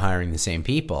keep hiring the same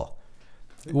people.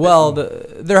 Well,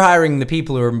 they're hiring the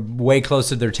people who are way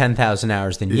closer to their 10,000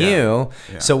 hours than you.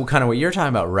 Yeah. So kind of what you're talking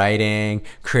about, writing,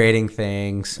 creating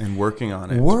things. And working on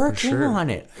it. On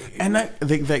it. And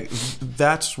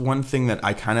that's one thing that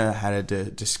I kind of had a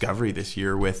discovery this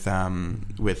year with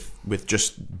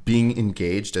just being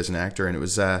engaged as an actor. And it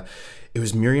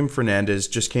was Miriam Fernandez,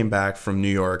 just came back from New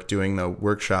York doing the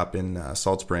workshop in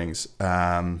Salt Springs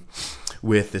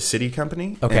with the City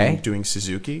Company and doing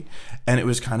Suzuki. And it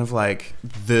was kind of like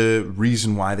the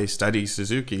reason why they study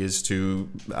Suzuki is to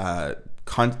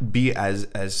be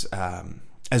as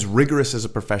rigorous as a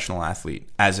professional athlete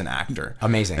as an actor.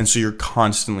 Amazing. And so you're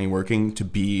constantly working to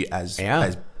be as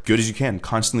good as you can,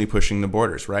 constantly pushing the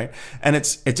borders, right? And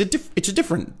it's a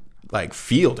different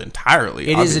field entirely.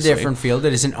 It is a different field.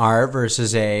 It is an art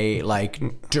versus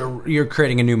you're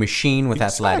creating a new machine with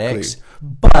athletics.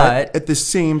 But at the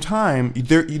same time,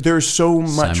 there's so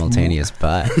much simultaneous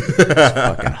butt. It's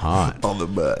fucking hot. All the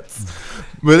butts.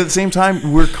 But at the same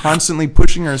time, we're constantly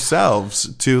pushing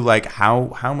ourselves to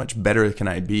how much better can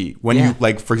I be? When you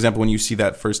for example, when you see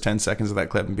that first 10 seconds of that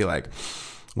clip and be like,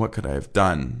 what could I have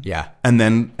done? Yeah. And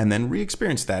then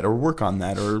re-experience that or work on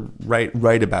that or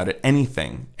write about it.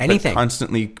 Anything. But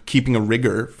constantly keeping a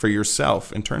rigor for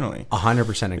yourself internally.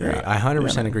 100% agree. I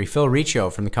 100% agree. Phil Riccio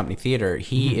from the Company Theater,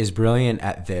 he is brilliant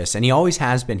at this. And he always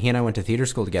has been. He and I went to theater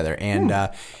school together. And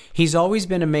he's always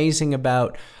been amazing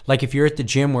about, if you're at the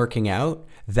gym working out,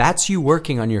 that's you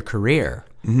working on your career.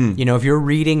 Mm-hmm. You know, if you're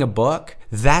reading a book,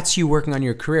 that's you working on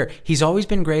your career. He's always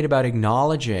been great about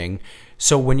acknowledging.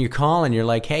 So when you call and you're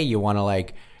like, hey, you want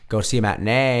to go see a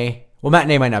matinee? Well,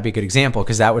 matinee might not be a good example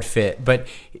because that would fit. But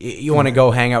you want to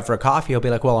go hang out for a coffee? He'll be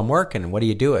like, well, I'm working. What are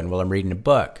you doing? Well, I'm reading a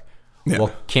book. Yeah.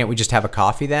 Well, can't we just have a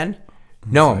coffee then?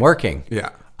 No, I'm working. Yeah.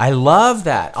 I love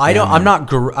that.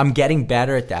 I'm getting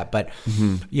better at that. But,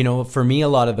 you know, for me, a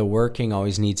lot of the working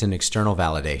always needs an external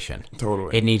validation.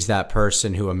 Totally. It needs that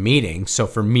person who I'm meeting. So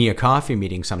for me, a coffee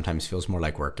meeting sometimes feels more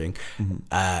like working.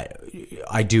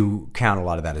 I do count a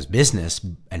lot of that as business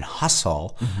and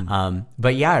hustle.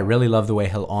 But yeah, I really love the way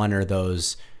he'll honor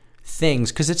those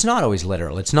things because it's not always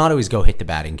literal. It's not always go hit the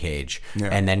batting cage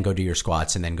and then go do your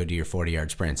squats and then go do your 40-yard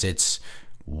sprints. It's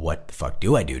what the fuck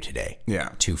do I do today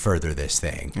to further this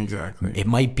thing? Exactly. It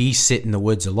might be sit in the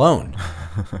woods alone.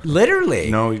 Literally.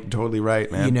 No, you're totally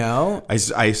right, man. You know?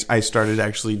 I started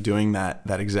actually doing that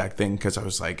exact thing because I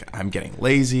was like, I'm getting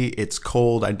lazy. It's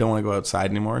cold. I don't want to go outside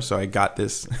anymore. So I got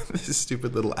this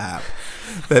stupid little app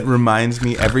that reminds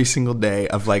me every single day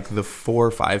of like the 4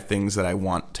 or 5 things that I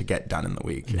want to get done in the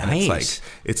week. Nice. And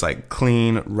it's like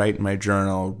clean, write in my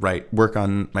journal, work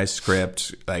on my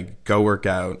script, like go work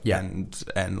out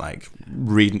and like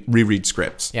reread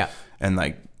scripts. Yeah. And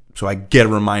like, so I get a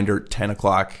reminder at 10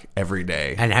 o'clock every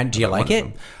day. And how, do you like it?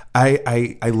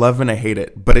 I love and I hate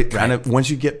it, but it kind of, once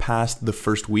you get past the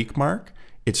first week mark,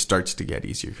 it starts to get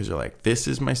easier because you're like, this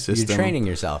is my system. You're training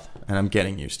yourself. And I'm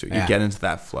getting used to it. You get into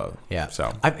that flow. Yeah.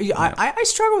 So I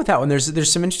struggle with that one.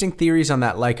 There's some interesting theories on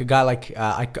that. Like a guy like,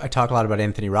 I talk a lot about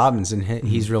Anthony Robbins, and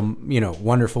he's real,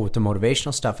 wonderful with the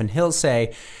motivational stuff. And he'll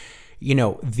say,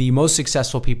 the most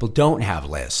successful people don't have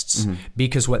lists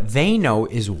because what they know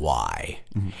is why.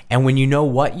 And when you know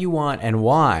what you want and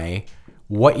why,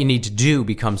 what you need to do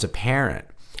becomes apparent.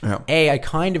 Yeah. I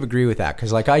kind of agree with that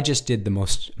because like I just did the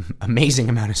most amazing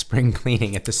amount of spring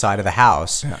cleaning at the side of the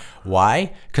house. Yeah.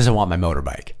 Why? Because I want my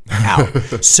motorbike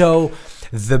out. So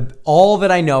all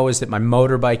that I know is that my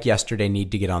motorbike yesterday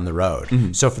needed to get on the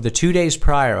road. So for the 2 days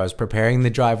prior, I was preparing the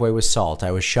driveway with salt.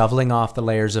 I was shoveling off the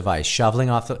layers of ice,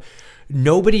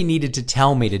 Nobody needed to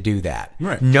tell me to do that.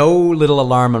 Right. No little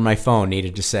alarm on my phone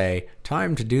needed to say,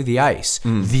 time to do the ice.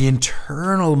 The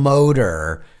internal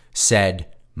motor said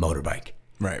motorbike.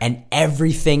 Right. And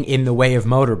everything in the way of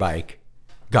motorbike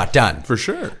got done. For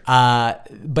sure.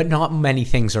 But not many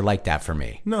things are like that for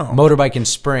me. No. Motorbike in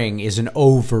spring is an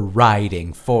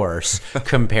overriding force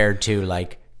compared to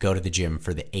like go to the gym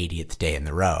for the 80th day in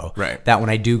the row. Right. That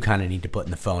one I do kind of need to put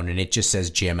in the phone and it just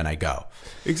says gym and I go.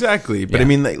 Exactly. But I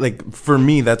mean, like for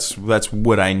me, that's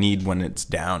what I need when it's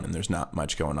down and there's not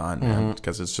much going on,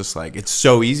 because it's just like, it's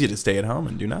so easy to stay at home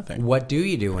and do nothing. What do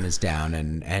you do when it's down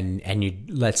and you,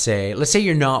 let's say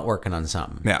you're not working on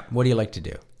something. Yeah. What do you like to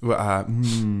do?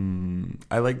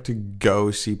 I like to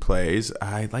go see plays.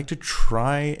 I like to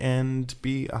try and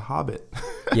be a hobbit.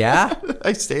 Yeah?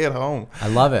 I stay at home. I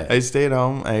love it. I stay at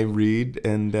home. I read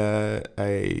and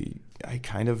I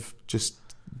kind of just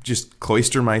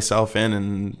cloister myself in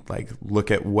and like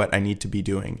look at what I need to be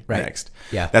doing next.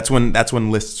 Yeah. That's when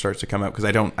lists starts to come out because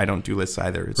I don't do lists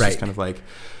either. It's just kind of like,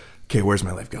 okay, where's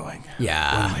my life going?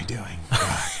 Yeah. What am I doing?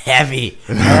 Heavy.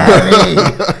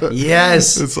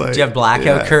 Yes. It's like, do you have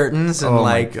blackout curtains and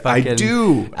fucking I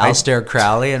do. Aleister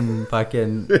Crowley and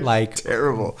fucking like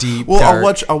terrible deep. Well,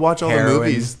 dark I'll watch all heroin. the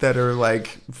movies that are like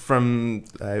from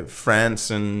France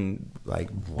and like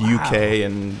UK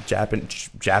and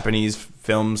Japanese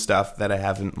film stuff that I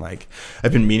haven't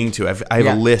I've been meaning to. I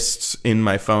have lists in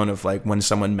my phone of like when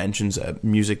someone mentions a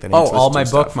music that I need to listen all to my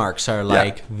stuff. bookmarks are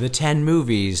like the 10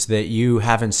 movies that you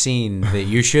haven't seen that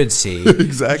you should see.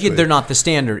 Exactly. They're not the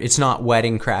standard. It's not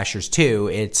Wedding Crashers 2.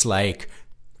 It's like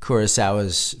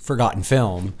Kurosawa's forgotten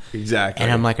film. Exactly.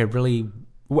 And I'm like,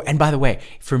 and by the way,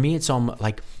 for me, it's almost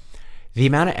like the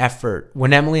amount of effort.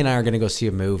 When Emily and I are going to go see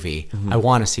a movie, I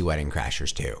want to see Wedding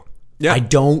Crashers 2. Yeah. I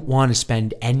don't want to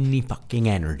spend any fucking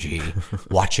energy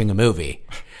watching a movie.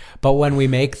 But when we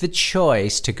make the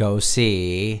choice to go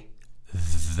see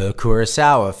the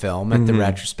Kurosawa film at the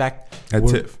retrospect,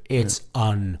 it's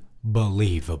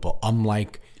unbelievable. I'm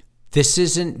like, this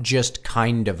isn't just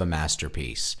kind of a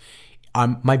masterpiece.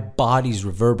 My body's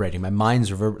reverberating. My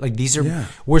mind's reverberating. Like these are,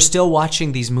 we're still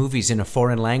watching these movies in a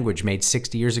foreign language made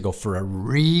 60 years ago for a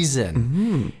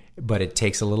reason. But it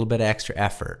takes a little bit of extra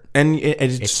effort. And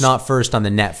it's not first on the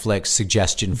Netflix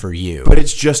suggestion for you. But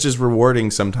it's just as rewarding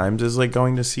sometimes as like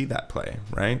going to see that play,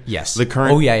 right? Yes. The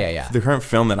current, The current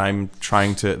film that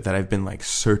I've been like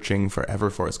searching forever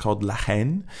for, it's called La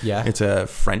Haine. Yeah. It's a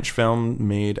French film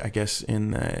made, I guess,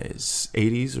 in the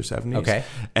 80s or 70s. Okay.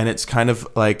 And it's kind of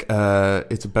like,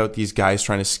 it's about these guys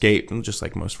trying to escape, and just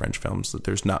like most French films, that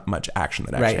there's not much action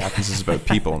that actually happens. It's about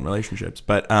people and relationships.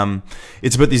 But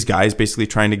it's about these guys basically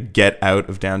trying to get out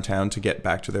of downtown to get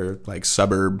back to their like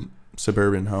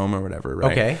suburban home or whatever,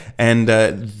 right? Okay. And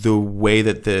the way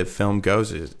that the film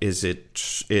goes is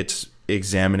it's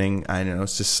examining, I don't know,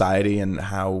 society and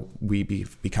how we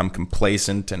become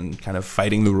complacent and kind of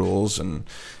fighting the rules and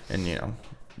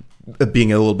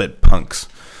being a little bit punks.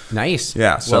 Nice.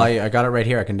 Yeah. So, well, I got it right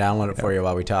here. I can download it for you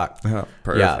while we talk.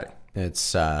 Perfect. Yeah.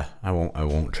 It's I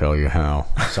won't tell you how.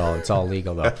 It's all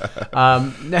legal though.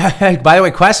 By the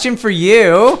way, question for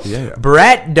you,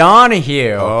 Brett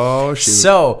Donahue. Oh, shoot.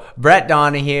 So Brett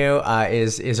Donahue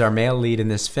is our male lead in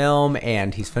this film,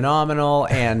 and he's phenomenal.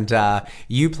 And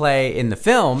you play in the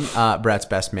film Brett's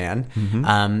best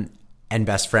man. And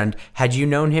best friend. Had you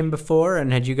known him before?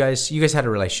 And had you guys had a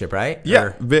relationship, right?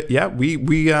 Yeah,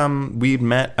 we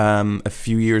met a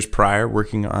few years prior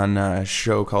working on a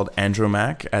show called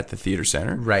Andromaque at the Theater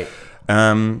Center. Right.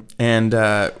 And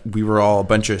we were all a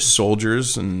bunch of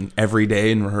soldiers, and every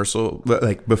day in rehearsal,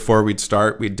 like before we'd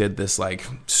start, we did this like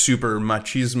super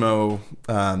machismo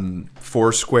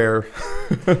Foursquare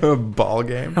ball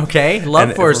game. Okay,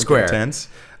 love Foursquare. Intense.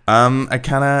 I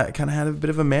kind of had a bit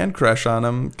of a man crush on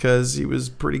him because he was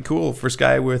pretty cool. First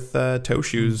guy with toe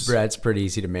shoes. Brett's pretty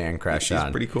easy to man crush on. He's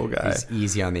a pretty cool guy. He's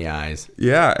easy on the eyes.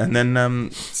 Yeah, and then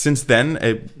since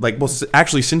then,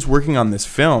 since working on this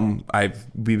film,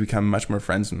 we become much more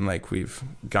friends, and like we've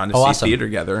gone to see theater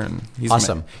together. And he's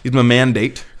awesome. He's my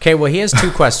mandate. Okay, well, he has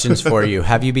two questions for you.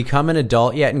 Have you become an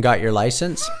adult yet and got your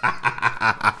license?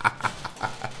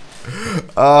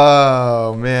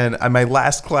 Oh man, my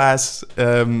last class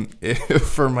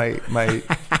for my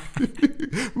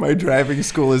my driving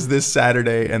school is this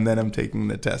Saturday, and then I'm taking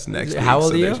the test next week. How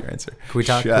old are you? There's your answer. Can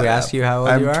we ask you how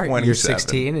old you are? 27. You're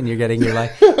 16 and you're getting your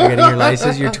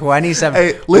license. You're 27.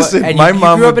 Hey, listen, and my you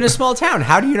mom grew up in a small town.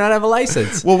 How do you not have a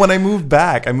license? Well, when I moved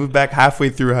back halfway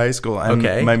through high school, and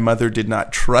okay. my mother did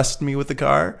not trust me with the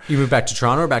car. You moved back to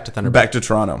Toronto or back to Thunderbird? Back to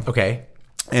Toronto. Okay.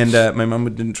 And my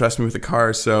mom didn't trust me with the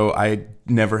car, so I had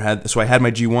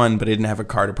my G1, but I didn't have a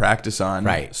car to practice on.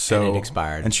 Right, so and it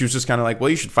expired. And she was just kind of like, well,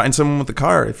 you should find someone with a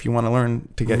car if you want to learn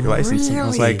to get your license. Really? And I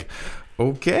was like,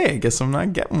 okay, I guess I'm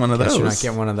not getting one of those. You're not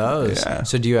getting one of those. Yeah.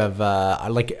 So do you have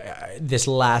this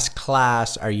last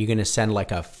class? Are you going to send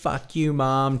like a "fuck you,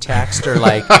 mom" text or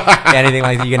like anything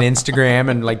like that? You going to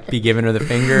Instagram and like be giving her the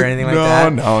finger or anything like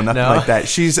that? No, nothing like that.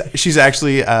 She's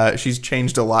actually she's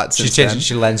changed a lot since then.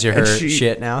 She lends you her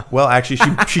shit now. Well, actually,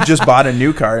 she just bought a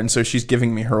new car, and so she's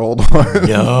giving me her old one.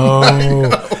 No,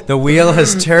 the wheel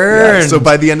has turned. Yeah, so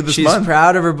by the end of this month, she's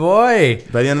proud of her boy.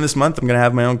 By the end of this month, I'm gonna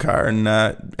have my own car, and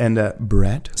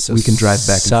Brett, so we can drive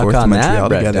back and forth to that, Montreal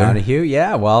Brett together. Donahue.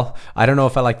 Yeah, well, I don't know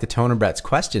if I like the tone of Brett's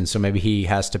question, so maybe he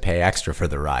has to pay extra for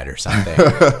the ride or something.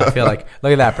 I feel like,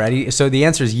 look at that, Brett. So the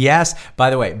answer is yes, by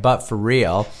the way, but for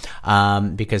real,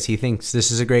 because he thinks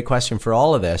this is a great question for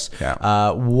all of this.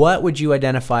 Yeah. What would you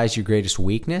identify as your greatest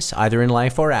weakness, either in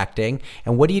life or acting,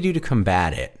 and what do you do to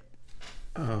combat it?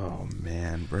 Oh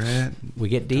man, Brett. We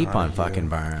get deep on fucking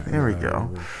bar. There we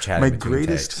go. My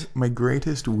greatest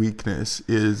weakness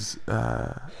is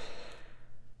I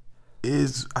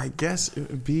guess it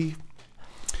would be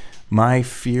my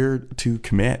fear to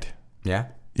commit. Yeah.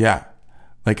 Yeah.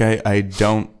 Like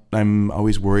I'm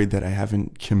always worried that I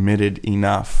haven't committed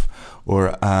enough,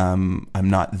 or I'm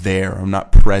not there, I'm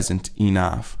not present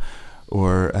enough,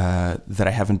 or that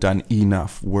I haven't done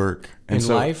enough work. And in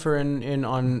life or in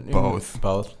both?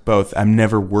 Both. I'm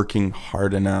never working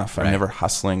hard enough. Right. I'm never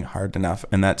hustling hard enough,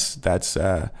 and that's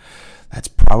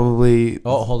probably.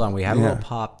 Oh, hold on. We had a little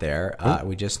pop there.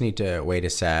 We just need to wait a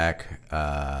sec.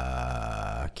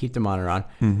 Keep the monitor on.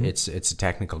 Mm-hmm. It's a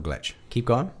technical glitch. Keep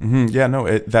going. Mm-hmm. Yeah,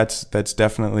 no, that's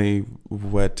definitely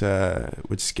what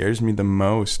scares me the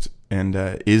most. And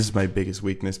is my biggest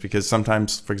weakness, because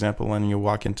sometimes, for example, when you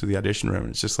walk into the audition room,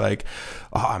 it's just like,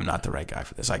 oh, I'm not the right guy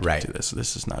for this. I can't do this.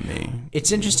 This is not me.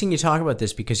 It's interesting you talk about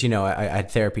this because, I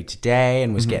had therapy today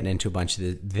and was getting into a bunch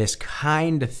of this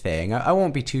kind of thing. I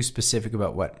won't be too specific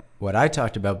about what I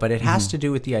talked about, but it has to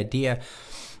do with the idea,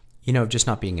 of just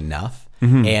not being enough.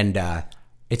 Mm-hmm. And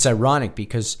it's ironic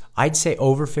because I'd say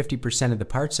over 50% of the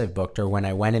parts I've booked are when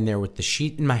I went in there with the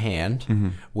sheet in my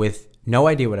hand with no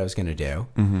idea what I was going to do.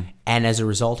 Mm-hmm. And as a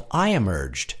result, I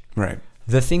emerged. Right.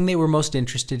 The thing they were most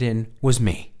interested in was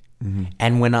me. Mm-hmm.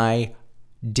 And when I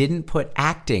didn't put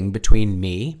acting between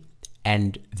me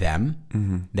and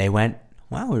them, they went,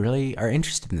 wow, we really are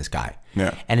interested in this guy.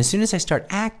 Yeah. And as soon as I start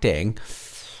acting,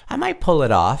 I might pull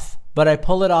it off, but I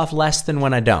pull it off less than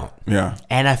when I don't. Yeah.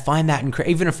 And I find that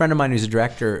even a friend of mine who's a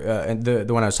director,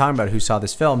 the one I was talking about who saw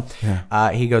this film,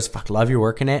 he goes, fuck, love your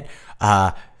work in it.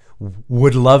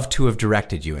 Would love to have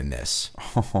directed you in this.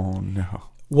 Oh, no.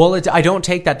 Well, I don't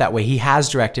take that way. He has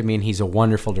directed me, and he's a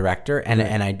wonderful director, and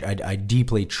I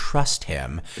deeply trust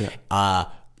him. Yeah.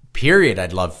 Period.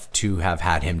 I'd love to have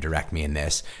had him direct me in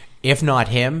this. If not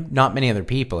him, not many other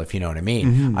people, if you know what I mean.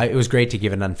 Mm-hmm. It was great to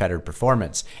give an unfettered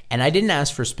performance. And I didn't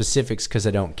ask for specifics because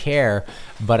I don't care,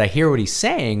 but I hear what he's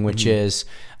saying, which is...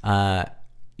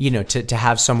 to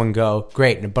have someone go,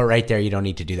 great, but right there you don't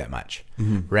need to do that much.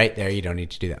 Right there you don't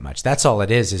need to do that much. That's all it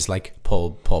is like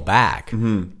pull back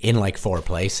in like 4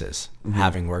 places.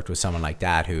 Having worked with someone like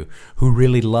that who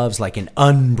really loves like an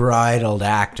unbridled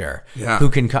actor who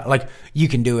can like, you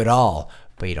can do it all,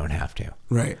 but you don't have to.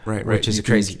 Right. Which is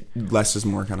crazy. Less is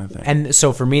more kind of thing. And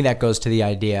so for me, that goes to the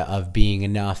idea of being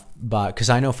enough, but because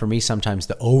I know for me, sometimes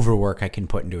the overwork I can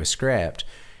put into a script,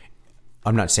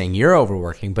 I'm not saying you're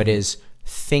overworking, but is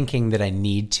thinking that I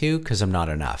need to because I'm not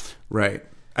enough. Right.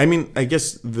 I mean, I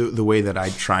guess the way that I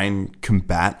try and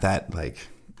combat that, like,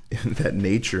 that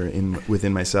nature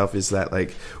within myself is that, like,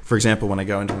 for example, when I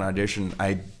go into an audition,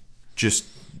 I just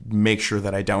make sure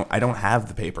that I don't have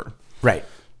the paper. Right.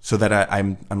 So that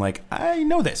I'm like, I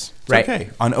know this. It's right.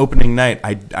 Okay. On opening night,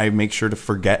 I make sure to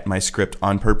forget my script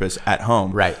on purpose at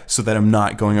home. Right. So that I'm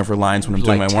not going over lines when I'm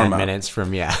doing my warm-up. 10 minutes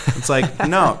from, It's like,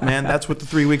 no, man, that's what the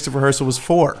 3 weeks of rehearsal was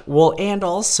for. Well, and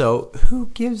also,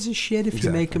 who gives a shit if you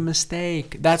make a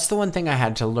mistake? That's the one thing I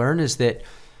had to learn is that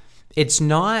it's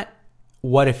not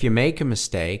what if you make a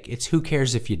mistake, it's who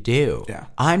cares if you do. Yeah.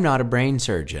 I'm not a brain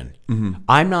surgeon.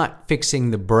 I'm not fixing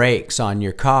the brakes on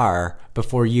your car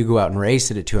before you go out and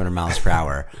race it at 200 miles per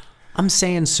hour. I'm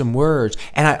saying some words.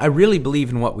 And I really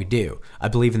believe in what we do. I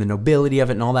believe in the nobility of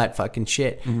it and all that fucking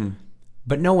shit.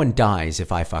 But no one dies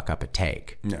if I fuck up a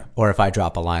take. Yeah. Or if I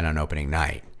drop a line on opening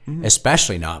night.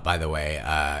 Especially not, by the way,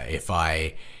 if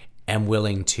I am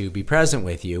willing to be present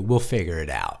with you, we'll figure it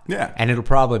out. Yeah. And it'll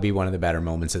probably be one of the better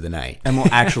moments of the night. And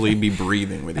we'll actually be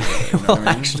breathing with each other. You know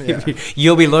what I mean?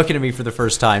 You'll be looking at me for the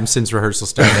first time since rehearsal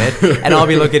started, and I'll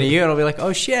be looking at you, and I'll be like,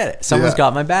 oh shit, someone's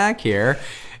got my back here,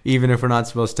 even if we're not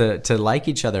supposed to like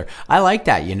each other. I like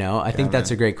that, I think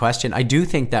that's a great question. I do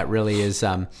think that really is...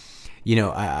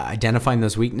 identifying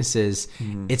those weaknesses.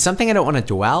 It's something I don't want to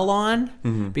dwell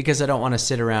on because I don't want to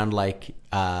sit around like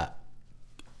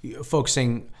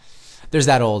focusing. There's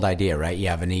that old idea, right? You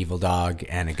have an evil dog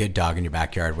and a good dog in your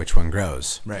backyard. Which one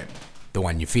grows? Right. The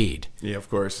one you feed. Yeah, of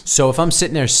course. So if I'm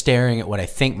sitting there staring at what I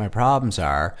think my problems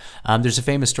are, there's a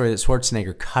famous story that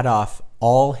Schwarzenegger cut off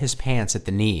all his pants at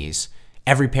the knees,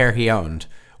 every pair he owned,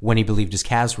 when he believed his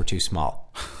calves were too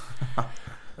small.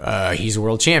 He's a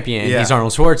world champion. Yeah. He's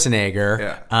Arnold Schwarzenegger.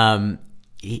 Yeah.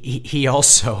 He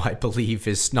also, I believe,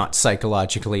 is not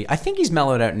psychologically... I think he's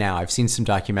mellowed out now. I've seen some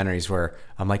documentaries where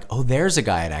I'm like, oh, there's a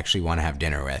guy I'd actually want to have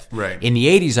dinner with. Right. In the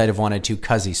 80s, I'd have wanted to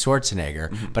cuzzy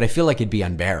Schwarzenegger, but I feel like it'd be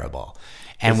unbearable.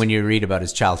 And when you read about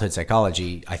his childhood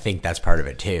psychology, I think that's part of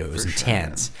it, too. It was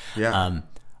intense. Sure. Yeah.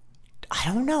 I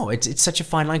don't know. It's such a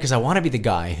fine line because I want to be the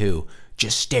guy who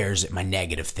just stares at my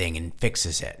negative thing and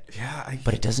fixes it. Yeah.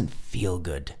 But it doesn't feel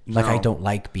good. Like, I don't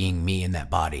like being me in that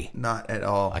body. Not at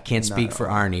all. I can't speak for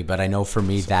Arnie, but I know for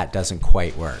me that doesn't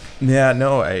quite work. Yeah,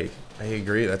 no, I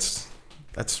agree. That's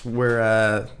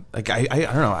where like I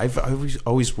don't know. I've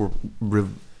always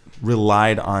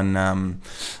relied on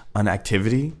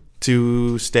activity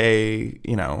to stay,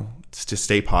 to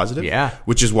stay positive. Yeah.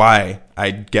 Which is why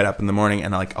I get up in the morning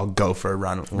and I'll go for a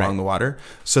run along the water,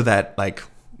 so that like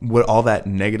what all that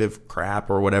negative crap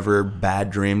or whatever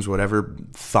bad dreams, whatever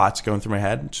thoughts going through my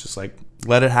head, it's just like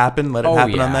let it happen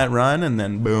on that run, and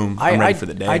then boom, I'm ready for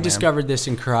the day. I discovered this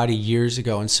in karate years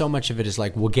ago, and so much of it is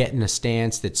like we'll get in a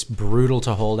stance that's brutal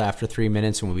to hold after 3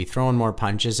 minutes, and we'll be throwing more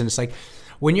punches, and it's like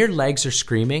when your legs are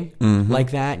screaming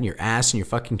like that, and your ass and you're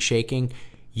fucking shaking,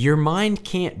 your mind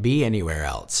can't be anywhere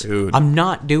else. Dude. I'm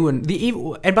not doing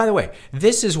and by the way,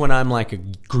 this is when I'm like a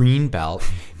green belt.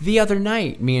 The other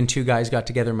night, me and 2 guys got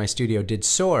together in my studio, did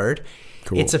Sword.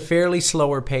 Cool. It's a fairly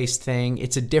slower paced thing.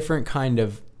 It's a different kind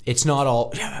of, it's not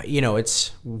all,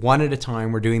 it's one at a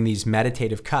time. We're doing these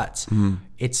meditative cuts.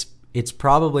 It's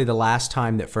probably the last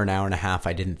time that for an hour and a half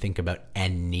I didn't think about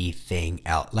anything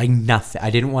else. Like nothing. I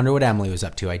didn't wonder what Emily was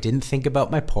up to. I didn't think about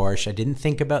my Porsche. I didn't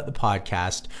think about the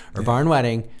podcast or Barn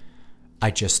Wedding. I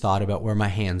just thought about where my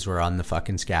hands were on the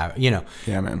fucking scab. Yeah,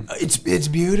 man. It's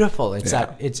beautiful. It's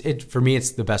for me,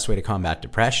 it's the best way to combat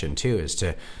depression too, is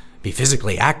to be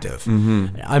physically active.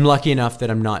 I'm lucky enough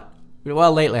that I'm not.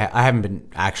 Well, lately I haven't been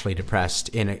actually depressed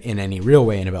in any real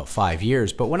way in about 5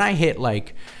 years. But when I hit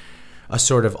like a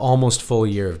sort of almost full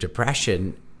year of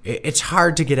depression, it's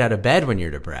hard to get out of bed when you're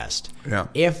depressed. Yeah.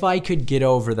 If I could get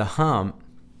over the hump,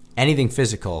 anything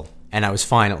physical, and I was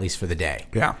fine at least for the day.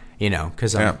 Yeah.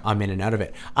 because I'm in and out of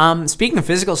it. Speaking of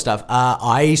physical stuff,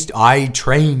 I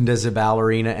trained as a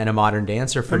ballerina and a modern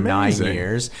dancer for 9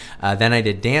 years. Then I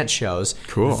did dance shows.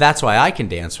 Cool. That's why I can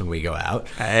dance when we go out.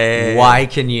 Hey. Why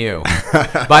can you?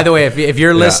 By the way, if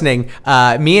you're listening,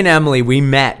 me and Emily, we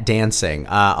met dancing.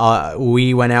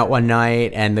 We went out one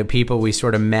night, and the people we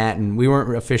sort of met, and we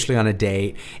weren't officially on a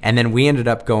date. And then we ended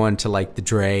up going to like the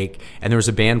Drake, and there was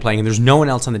a band playing, and there's no one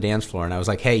else on the dance floor. And I was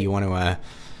like, hey, you want to,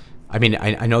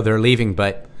 I know they're leaving,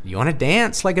 but you want to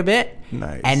dance like a bit?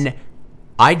 Nice. And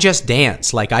I just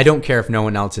dance. Like, I don't care if no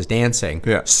one else is dancing.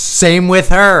 Yeah. Same with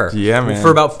her. Yeah, man.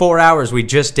 For about 4 hours, we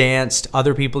just danced.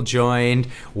 Other people joined,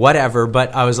 whatever.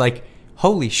 But I was like,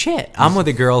 holy shit, I'm with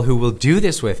a girl who will do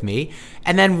this with me.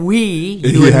 And then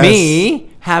you and me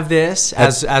have this,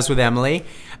 as with Emily.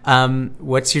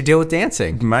 What's your deal with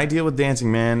dancing? My deal with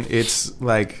dancing, man, it's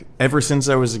like ever since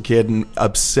I was a kid and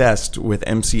obsessed with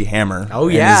MC Hammer. Oh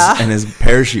yeah, and his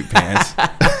parachute pants.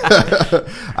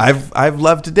 I've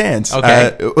loved to dance.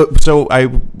 Okay. So I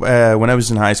when I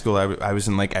was in high school, I was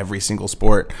in like every single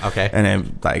sport. Okay. And I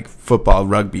like football,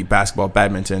 rugby, basketball,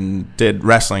 badminton, did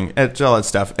wrestling, all that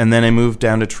stuff. And then I moved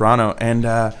down to Toronto, and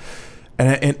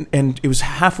it was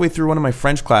halfway through one of my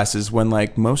French classes when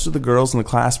like most of the girls in the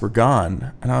class were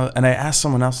gone, and I asked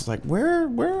someone else, like, where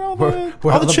are all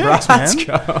the chicks, man?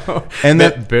 Go? And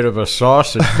that bit of a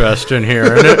sausage fest in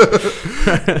here, isn't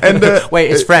it? And wait,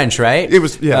 it's French, right? It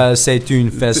was, yeah. C'est une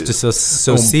feste de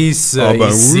saucisses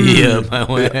ici.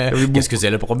 Qu'est-ce que c'est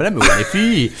le problème, les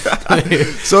filles?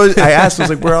 So I asked, I was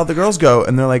like, where all the girls go?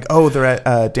 And they're like, oh, they're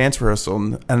at dance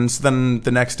rehearsal. And so then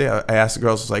the next day, I asked the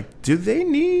girls, I was like, do they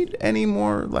need any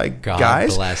more like God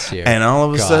guys? Bless you. And all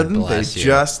of a sudden, they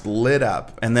just lit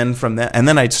up. And then from that, and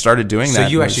then I started doing that. So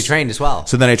you actually trained as well.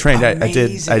 So then I trained. I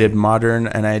did modern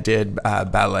and I did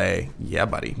ballet. Yeah,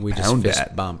 buddy. We just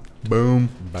fist bump. Boom.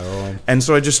 And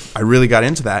so I really got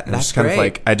into that, and that's it's kind great. of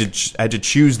like I had to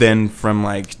choose then from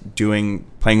like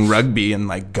playing rugby and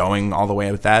like going all the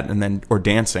way with that, and then or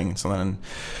dancing. So then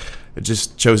I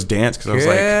just chose dance because I was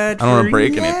like, I don't want to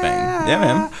break anything. Yeah,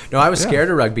 man. No, I was scared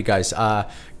of rugby guys.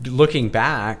 Looking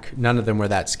back, none of them were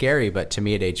that scary, but to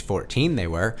me at age 14 they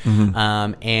were.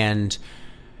 Mm-hmm. And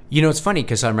it's funny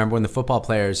because I remember when the football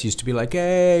players used to be like,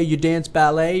 hey, you dance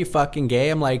ballet, you fucking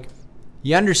gay. I'm like,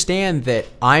 you understand that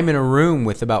I'm in a room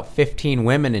with about 15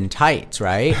 women in tights,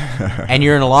 right? And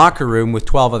you're in a locker room with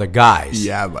 12 other guys.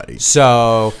 Yeah, buddy.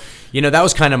 So, that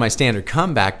was kind of my standard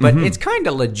comeback, but it's kind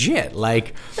of legit.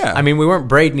 Like, I mean, we weren't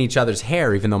braiding each other's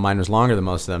hair, even though mine was longer than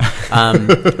most of them.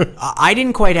 I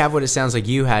didn't quite have what it sounds like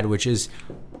you had, which is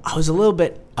I was a little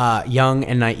bit young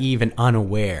and naive and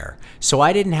unaware. So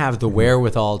I didn't have the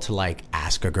wherewithal to, like,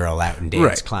 ask a girl out in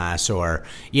dance class or,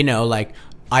 like,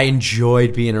 I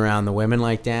enjoyed being around the women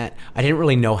like that. I didn't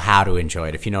really know how to enjoy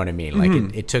it, if you know what I mean.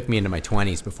 Like, it took me into my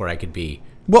 20s before I could be,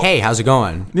 hey, how's it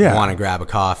going? Yeah. Want to grab a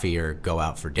coffee or go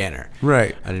out for dinner?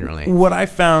 Right. I didn't really. What I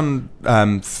found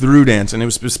through dance, and it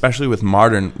was especially with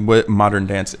modern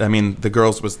dance, I mean, the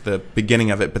girls was the beginning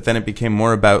of it, but then it became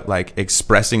more about, like,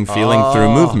 expressing feeling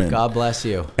through movement. God bless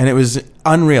you. And it was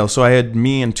unreal. So I had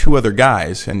me and 2 other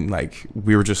guys, and, like,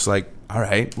 we were just like, all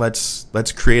right, let's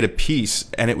create a piece.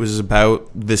 And it was about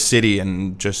the city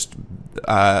and just,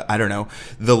 I don't know,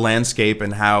 the landscape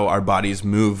and how our bodies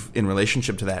move in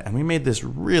relationship to that. And we made this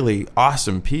really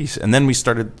awesome piece. And then I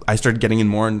started getting in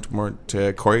more and more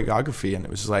to choreography. And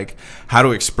it was like how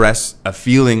to express a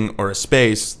feeling or a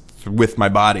space with my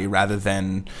body rather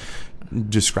than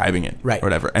describing it or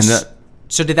whatever. And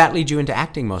so did that lead you into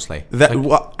acting mostly?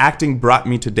 Acting brought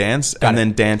me to dance, and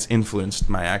then dance influenced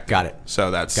my acting. Got it.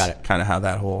 So that's kind of how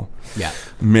that whole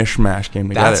mishmash came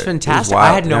together. That's fantastic.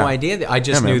 I had no idea. I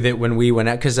just knew that when we went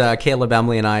out, because Caleb,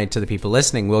 Emily, and I, to the people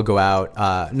listening, we'll go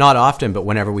out, not often, but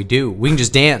whenever we do, we can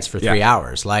just dance for 3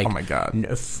 hours. Like, oh my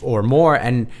God. Or more,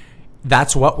 and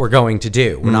that's what we're going to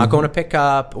do. We're not going to pick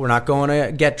up. We're not going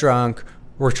to get drunk.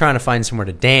 We're trying to find somewhere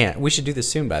to dance. We should do this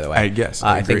soon, by the way. I guess.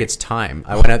 I think it's time.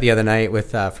 I went out the other night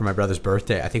with for my brother's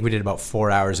birthday. I think we did about 4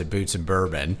 hours at Boots and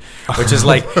Bourbon, which is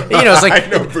like, it's like, I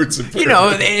know Boots and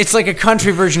Bourbon. It's like a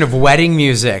country version of wedding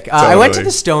music. Totally. I went to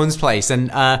the Stones place, and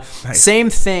nice.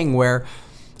 Same thing where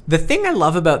the thing I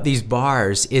love about these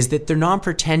bars is that they're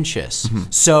non-pretentious. Mm-hmm.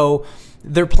 So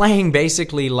they're playing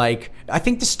basically like, I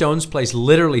think the Stones place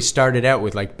literally started out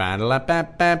with like at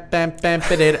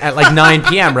like 9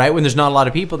 p.m., right? When there's not a lot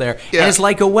of people there. Yeah. And it's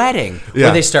like a wedding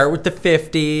where they start with the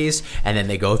 50s and then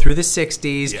they go through the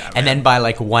 60s. Yeah, and then by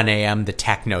like 1 a.m. the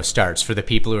techno starts for the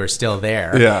people who are still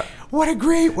there. Yeah. What a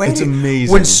great way. It's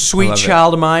amazing. When Sweet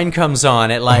Child of Mine comes on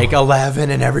at like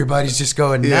 11 and everybody's just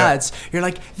going nuts. You're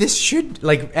like, this should,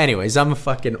 like, anyways, I'm a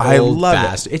fucking old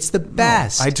bastard. It's the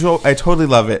best. No, I totally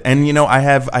love it. And, you know, I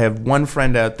have one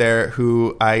friend out there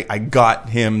who I got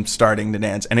him starting to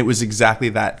dance, and it was exactly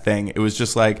that thing. It was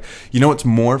just like, you know what's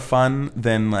more fun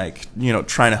than, like, you know,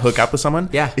 trying to hook up with someone?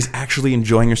 Yeah. Is actually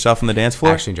enjoying yourself on the dance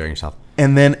floor. Actually enjoying yourself.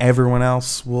 And then everyone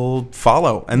else will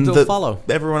follow. And They'll follow.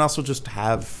 Everyone else will just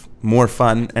have more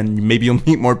fun, and maybe you'll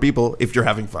meet more people if you're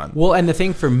having fun. Well, and the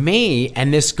thing for me,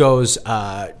 and this goes,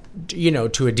 you know,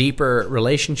 to a deeper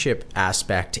relationship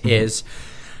aspect, is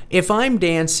if I'm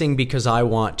dancing because I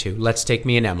want to, let's take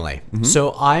me and Emily.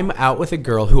 So I'm out with a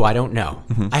girl who I don't know.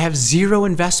 I have zero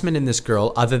investment in this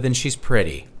girl other than she's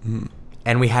pretty.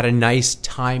 And we had a nice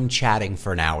time chatting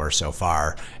for an hour so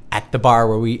far at the bar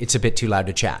where it's a bit too loud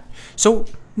to chat. So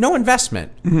no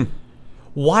investment.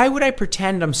 Why would I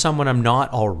pretend I'm someone I'm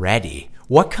not already?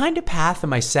 What kind of path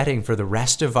am I setting for the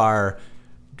rest of our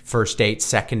first date,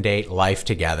 second date, life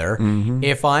together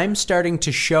if I'm starting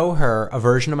to show her a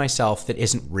version of myself that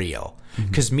isn't real?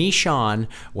 Because me, Sean,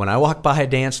 when I walk by a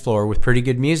dance floor with pretty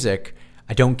good music,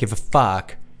 I don't give a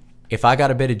fuck. If I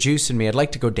got a bit of juice in me, I'd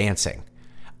like to go dancing.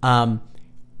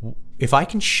 If I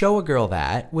can show a girl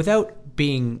that without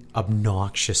being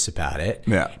obnoxious about it,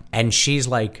 and she's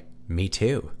like, me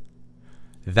too,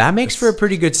 that makes for a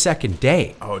pretty good second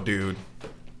date. Oh, dude.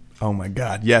 Oh my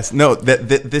God. Yes. No,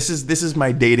 this is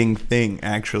my dating thing,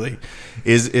 actually.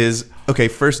 Is okay,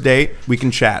 first date, we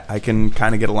can chat. I can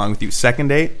kind of get along with you. Second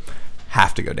date,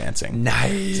 have to go dancing.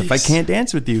 Nice. So if I can't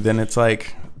dance with you, then it's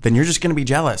like, then you're just going to be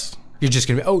jealous. You're just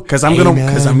gonna be because I'm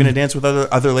gonna dance with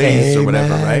other ladies or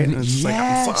whatever, right? And it's just like,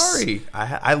 I'm sorry,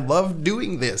 I love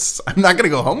doing this. I'm not gonna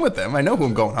go home with them. I know who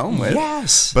I'm going home with.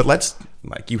 Yes, but let's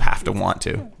you have to want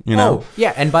to, you know. Oh,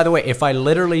 yeah, and by the way, if I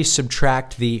literally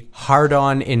subtract the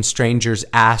hard-on in strangers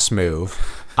ass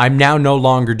move, I'm now no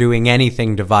longer doing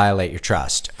anything to violate your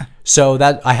trust. So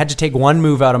that I had to take one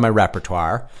move out of my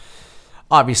repertoire.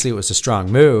 Obviously, it was a strong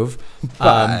move,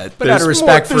 but out of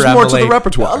respect for Emily, there's more to the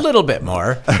repertoire. A little bit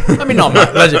more. I mean, not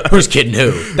much. Who's kidding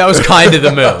who? That was kind of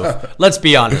the move. Let's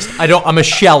be honest. I'm a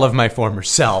shell of my former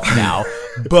self now,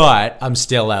 but I'm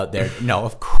still out there. No,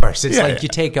 of course. It's you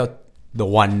take out the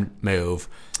one move.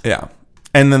 Yeah.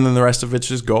 And then the rest of it's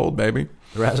just gold, baby.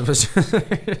 The rest of us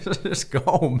just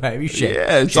go, baby. Shake,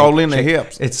 yeah, it's shake, all in the shake.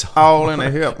 hips. It's all in the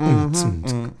hip.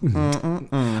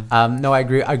 No, I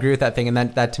agree with that thing, and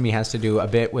that to me has to do a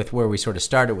bit with where we sort of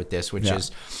started with this, which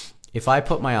is if I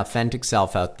put my authentic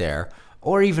self out there,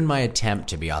 or even my attempt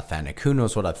to be authentic, who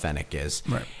knows what authentic is,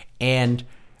 right? And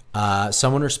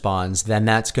someone responds, then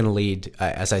that's going to lead,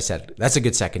 as I said, that's a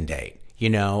good second date. You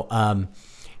know,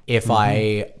 if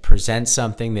I present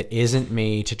something that isn't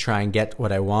me to try and get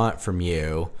what I want from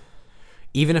you,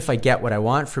 even if I get what I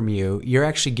want from you, you're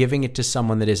actually giving it to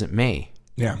someone that isn't me.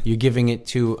 Yeah. You're giving it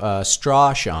to a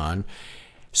straw, Sean,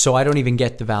 so I don't even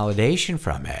get the validation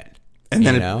from it. And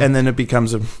then it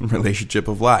becomes a relationship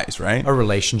of lies, right? A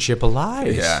relationship of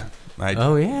lies. Yeah.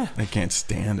 I can't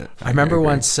stand it. I remember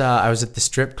once I was at the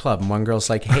strip club and one girl's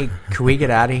like, hey, can we get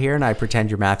out of here? And I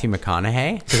pretend you're Matthew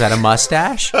McConaughey because I had a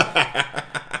mustache.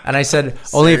 And I said,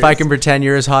 only if I can pretend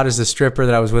you're as hot as the stripper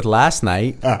that I was with last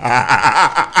night.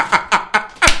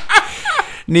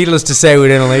 Needless to say, we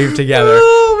didn't leave together.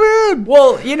 Oh, man.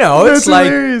 Well, you know, That's it's like,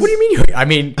 hilarious. What do you mean? I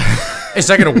mean, is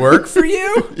that going to work for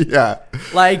you? Yeah.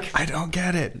 Like, I don't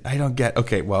get it.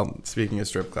 Okay, well, speaking of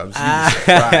strip clubs, you'd be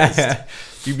surprised.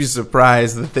 You'd be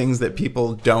surprised the things that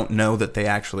people don't know that they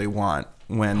actually want.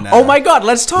 When, oh my God,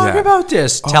 let's talk about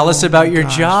this. Tell us about your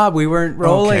job. We weren't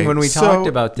rolling when we talked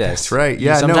about this. That's right.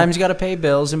 Yeah. Sometimes you got to pay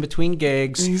bills in between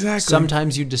gigs. Exactly.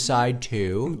 Sometimes you decide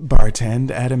to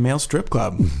bartend at a male strip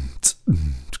club.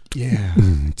 Yeah.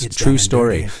 It's a true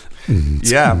story.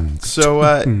 Yeah.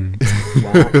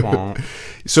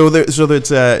 So there's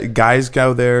guys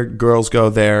go there, girls go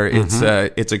there.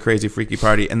 It's a crazy freaky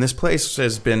party, and this place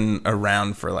has been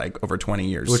around for like over 20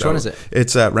 years. Which one is it?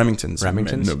 It's Remington's.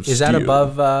 Remington's. Is that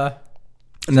above?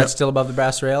 Is that still above the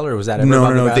Brass Rail, or was that ever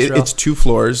above the Brass Rail? It's 2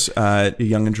 floors, Yonge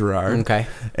and Gerrard. Okay.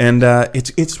 And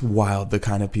it's wild, the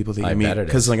kind of people that you meet.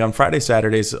 Because like on Friday,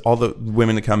 Saturdays, all the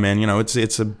women that come in, you know,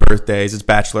 it's birthdays, it's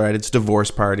bachelorette, it's divorce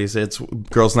parties, it's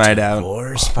girls' night out.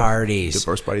 Divorce parties.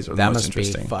 Divorce parties are the most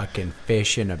interesting. That must be fucking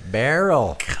fish in a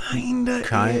barrel. Kinda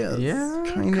is. Yeah,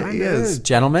 kinda is.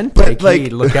 Gentlemen, take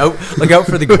heed. Look out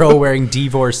for the girl wearing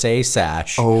divorcee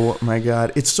sash. Oh my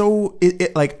God, it's so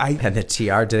like I and the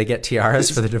tiara. Do they get tiaras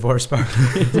for the divorce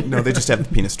party. No, they just have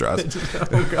the penis straws.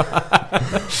 Oh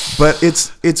God. But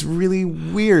it's really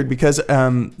weird because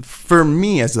for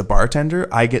me as the bartender,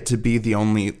 I get to be the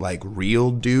only like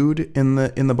real dude in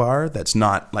the bar that's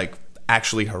not like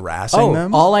actually harassing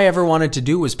them. All I ever wanted to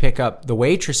do was pick up the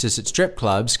waitresses at strip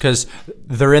clubs because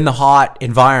they're in the hot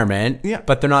environment,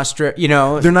 but they're not strip.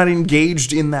 They're not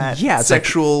engaged in that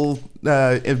sexual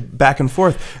back and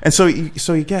forth, and so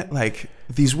you get like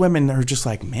these women are just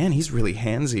like, man, he's really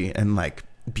handsy and like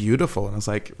beautiful. And I was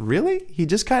like, really? He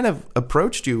just kind of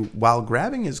approached you while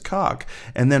grabbing his cock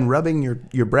and then rubbing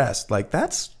your breast. Like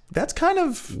that's kind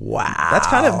of wow. That's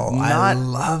kind of not. I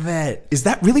love it. Is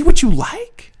that really what you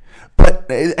like?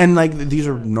 But and like these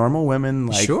are normal women,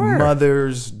 like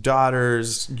mothers,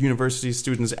 daughters, university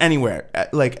students, anywhere.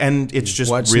 Like, and it's just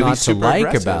what's really not super to like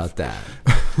aggressive about that.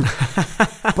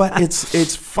 But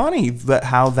it's funny that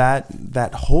how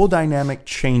that whole dynamic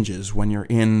changes when you're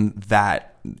in that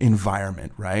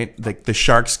environment, right? Like the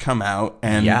sharks come out,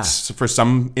 and for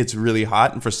some it's really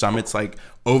hot, and for some it's like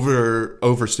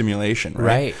overstimulation,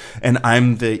 right? And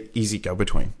I'm the easy go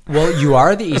between. Well, you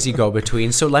are the easy go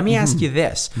between. So let me ask you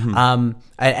this. And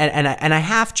I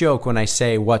half joke when I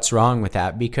say what's wrong with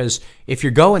that, because if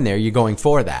you're going there, you're going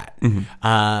for that.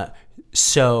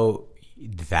 So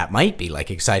that might be like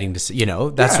exciting to see,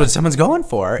 that's what someone's going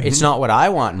for. It's not what I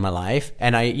want in my life.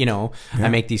 And I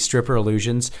make these stripper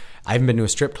illusions. I haven't been to a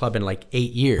strip club in like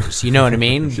 8 years, you know what I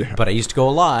mean? But I used to go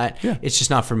a lot. It's just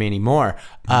not for me anymore.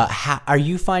 Are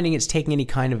you finding it's taking any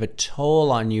kind of a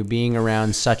toll on you being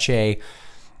around such a,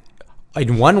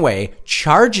 in one way,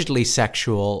 chargedly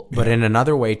sexual, but in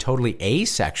another way, totally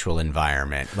asexual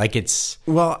environment? Like it's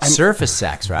surface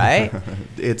sex, right?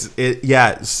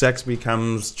 Sex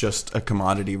becomes just a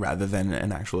commodity rather than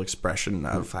an actual expression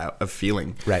of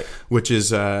feeling. Right. Which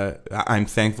is, I'm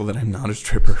thankful that I'm not a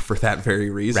stripper for that very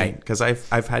reason. Right. Because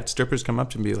I've had strippers come up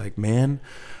to me and be like, man,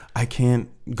 I can't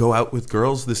go out with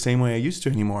girls the same way I used to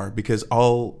anymore, because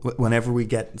whenever we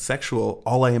get sexual,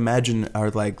 all I imagine are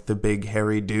like the big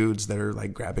hairy dudes that are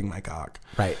like grabbing my cock.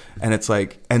 Right. And it's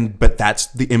like, but that's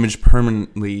the image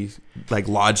permanently like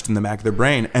lodged in the back of their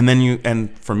brain. And then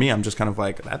and for me, I'm just kind of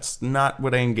like, that's not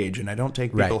what I engage in. I don't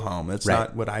take people home. That's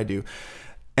not what I do.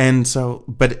 And so,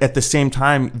 but at the same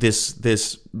time,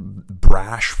 this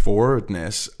brash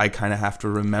forwardness, I kind of have to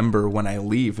remember when I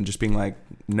leave and just being like,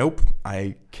 nope,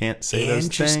 I can't say those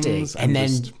things. And then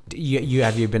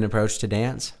have you been approached to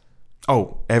dance?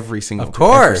 Oh, every single Of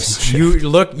course. You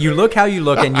look how you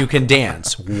look, and you can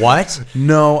dance. What?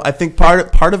 No, I think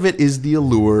part of it is the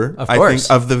allure. Of course.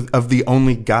 I think of the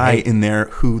only guy in there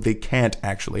who they can't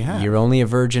actually have. You're only a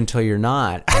virgin till you're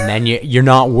not, and then you're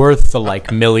not worth the like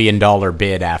 $1 million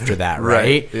bid after that,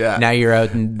 right? Yeah. Now you're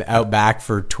out back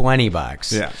for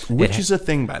 $20. Yeah. Which is a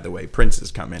thing, by the way.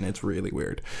 Princes come in. It's really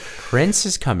weird.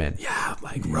 Princes come in. Yeah,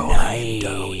 like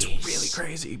Rolando. It's really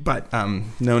crazy. But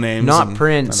no names. Not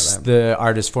Prince, the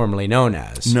artist formerly known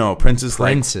as. No, Prince is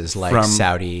like from,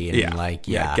 Saudi and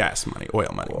gas money, oil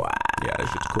money. Wow. Yeah,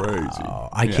 it's just crazy.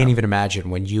 I can't even imagine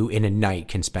when you in a night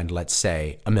can spend, let's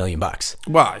say, $1 million.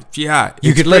 Well, yeah,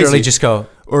 you could literally just go,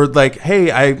 or like,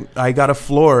 hey, I got a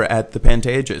floor at the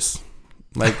Pantages.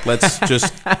 Like, let's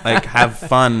just like have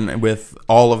fun with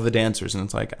all of the dancers, and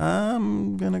it's like,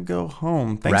 I'm gonna go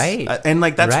home. Thanks. Right. And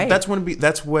like that's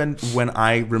when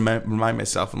I remind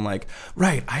myself, I'm like,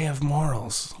 right, I have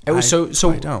morals. So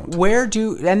I don't. Where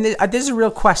do, and this is a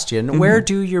real question, where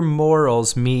do your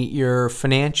morals meet your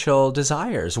financial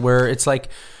desires? Where it's like,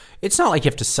 it's not like you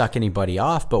have to suck anybody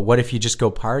off, but what if you just go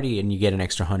party and you get an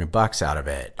extra $100 out of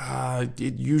it?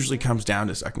 It usually comes down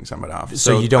to sucking somebody off.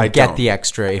 So you don't get the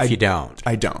extra if you don't.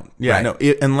 I don't. Yeah, right.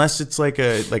 No. Unless it's like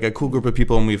a cool group of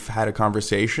people and we've had a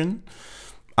conversation,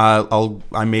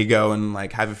 I may go and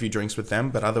like have a few drinks with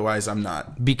them, but otherwise I'm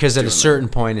not. Because at a certain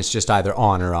point, it's just either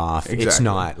on or off. Exactly. It's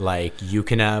not like you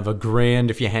can have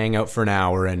 $1,000 if you hang out for an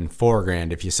hour and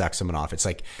 $4,000 if you suck someone off. It's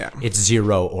like it's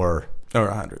 0 or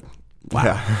 100. Wow.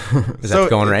 Yeah. Is that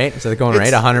going right? Is that going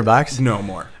right? $100? No,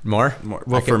 more. More?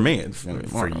 Well, for me, it's more.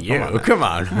 For you. Come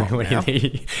on. What do you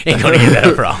think? Ain't going to get that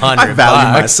up for $100. I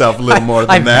value myself a little more than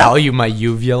that. I value my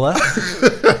uvula.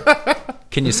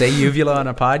 Can you say uvula on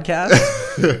a podcast?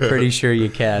 Pretty sure you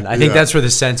can. I think that's where the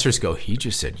censors go, he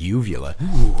just said uvula.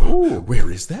 Ooh, where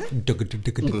is that?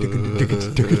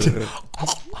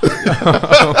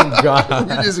 Oh, God.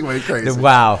 You're just going crazy.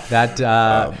 Wow.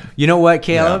 That, you know what,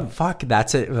 Caleb? Yeah. Fuck,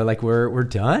 that's it. Like, we're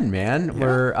done, man.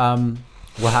 Yeah.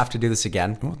 We'll have to do this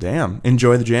again. Well, damn.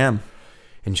 Enjoy the jam.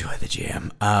 Enjoy the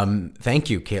jam.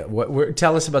 Thank you, Caleb.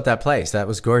 Tell us about that place. That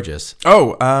was gorgeous.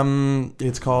 Oh,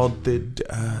 it's called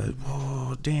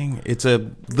it's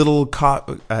a little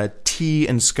tea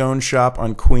and scone shop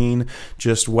on Queen,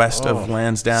 just west of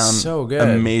Lansdowne. So good.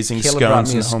 Amazing Caleb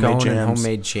scones brought me and a homemade scone and jams.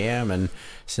 homemade jam, and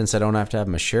since I don't have to have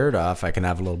my shirt off, I can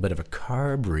have a little bit of a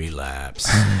carb relapse.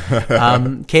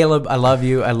 Caleb, I love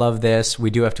you. I love this. We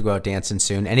do have to go out dancing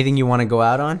soon. Anything you want to go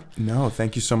out on? No,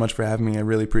 thank you so much for having me. I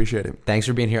really appreciate it. Thanks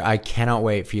for being here. I cannot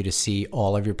wait for you to see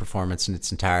all of your performance in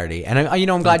its entirety. And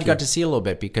I'm glad you got to see a little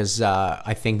bit, because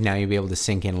I think now you'll be able to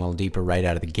sink in a little deeper right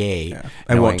out of the gate. Yeah.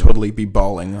 I won't totally be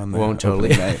bawling on the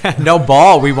opening night. No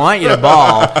ball. We want you to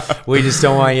ball. We just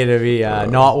don't want you to be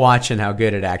not watching how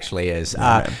good it actually is.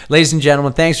 Ladies and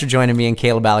gentlemen, thanks for joining me and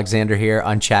Caleb Alexander here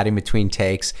on Chatting Between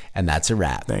Takes, and that's a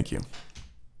wrap. Thank you.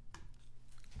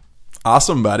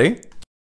 Awesome, buddy.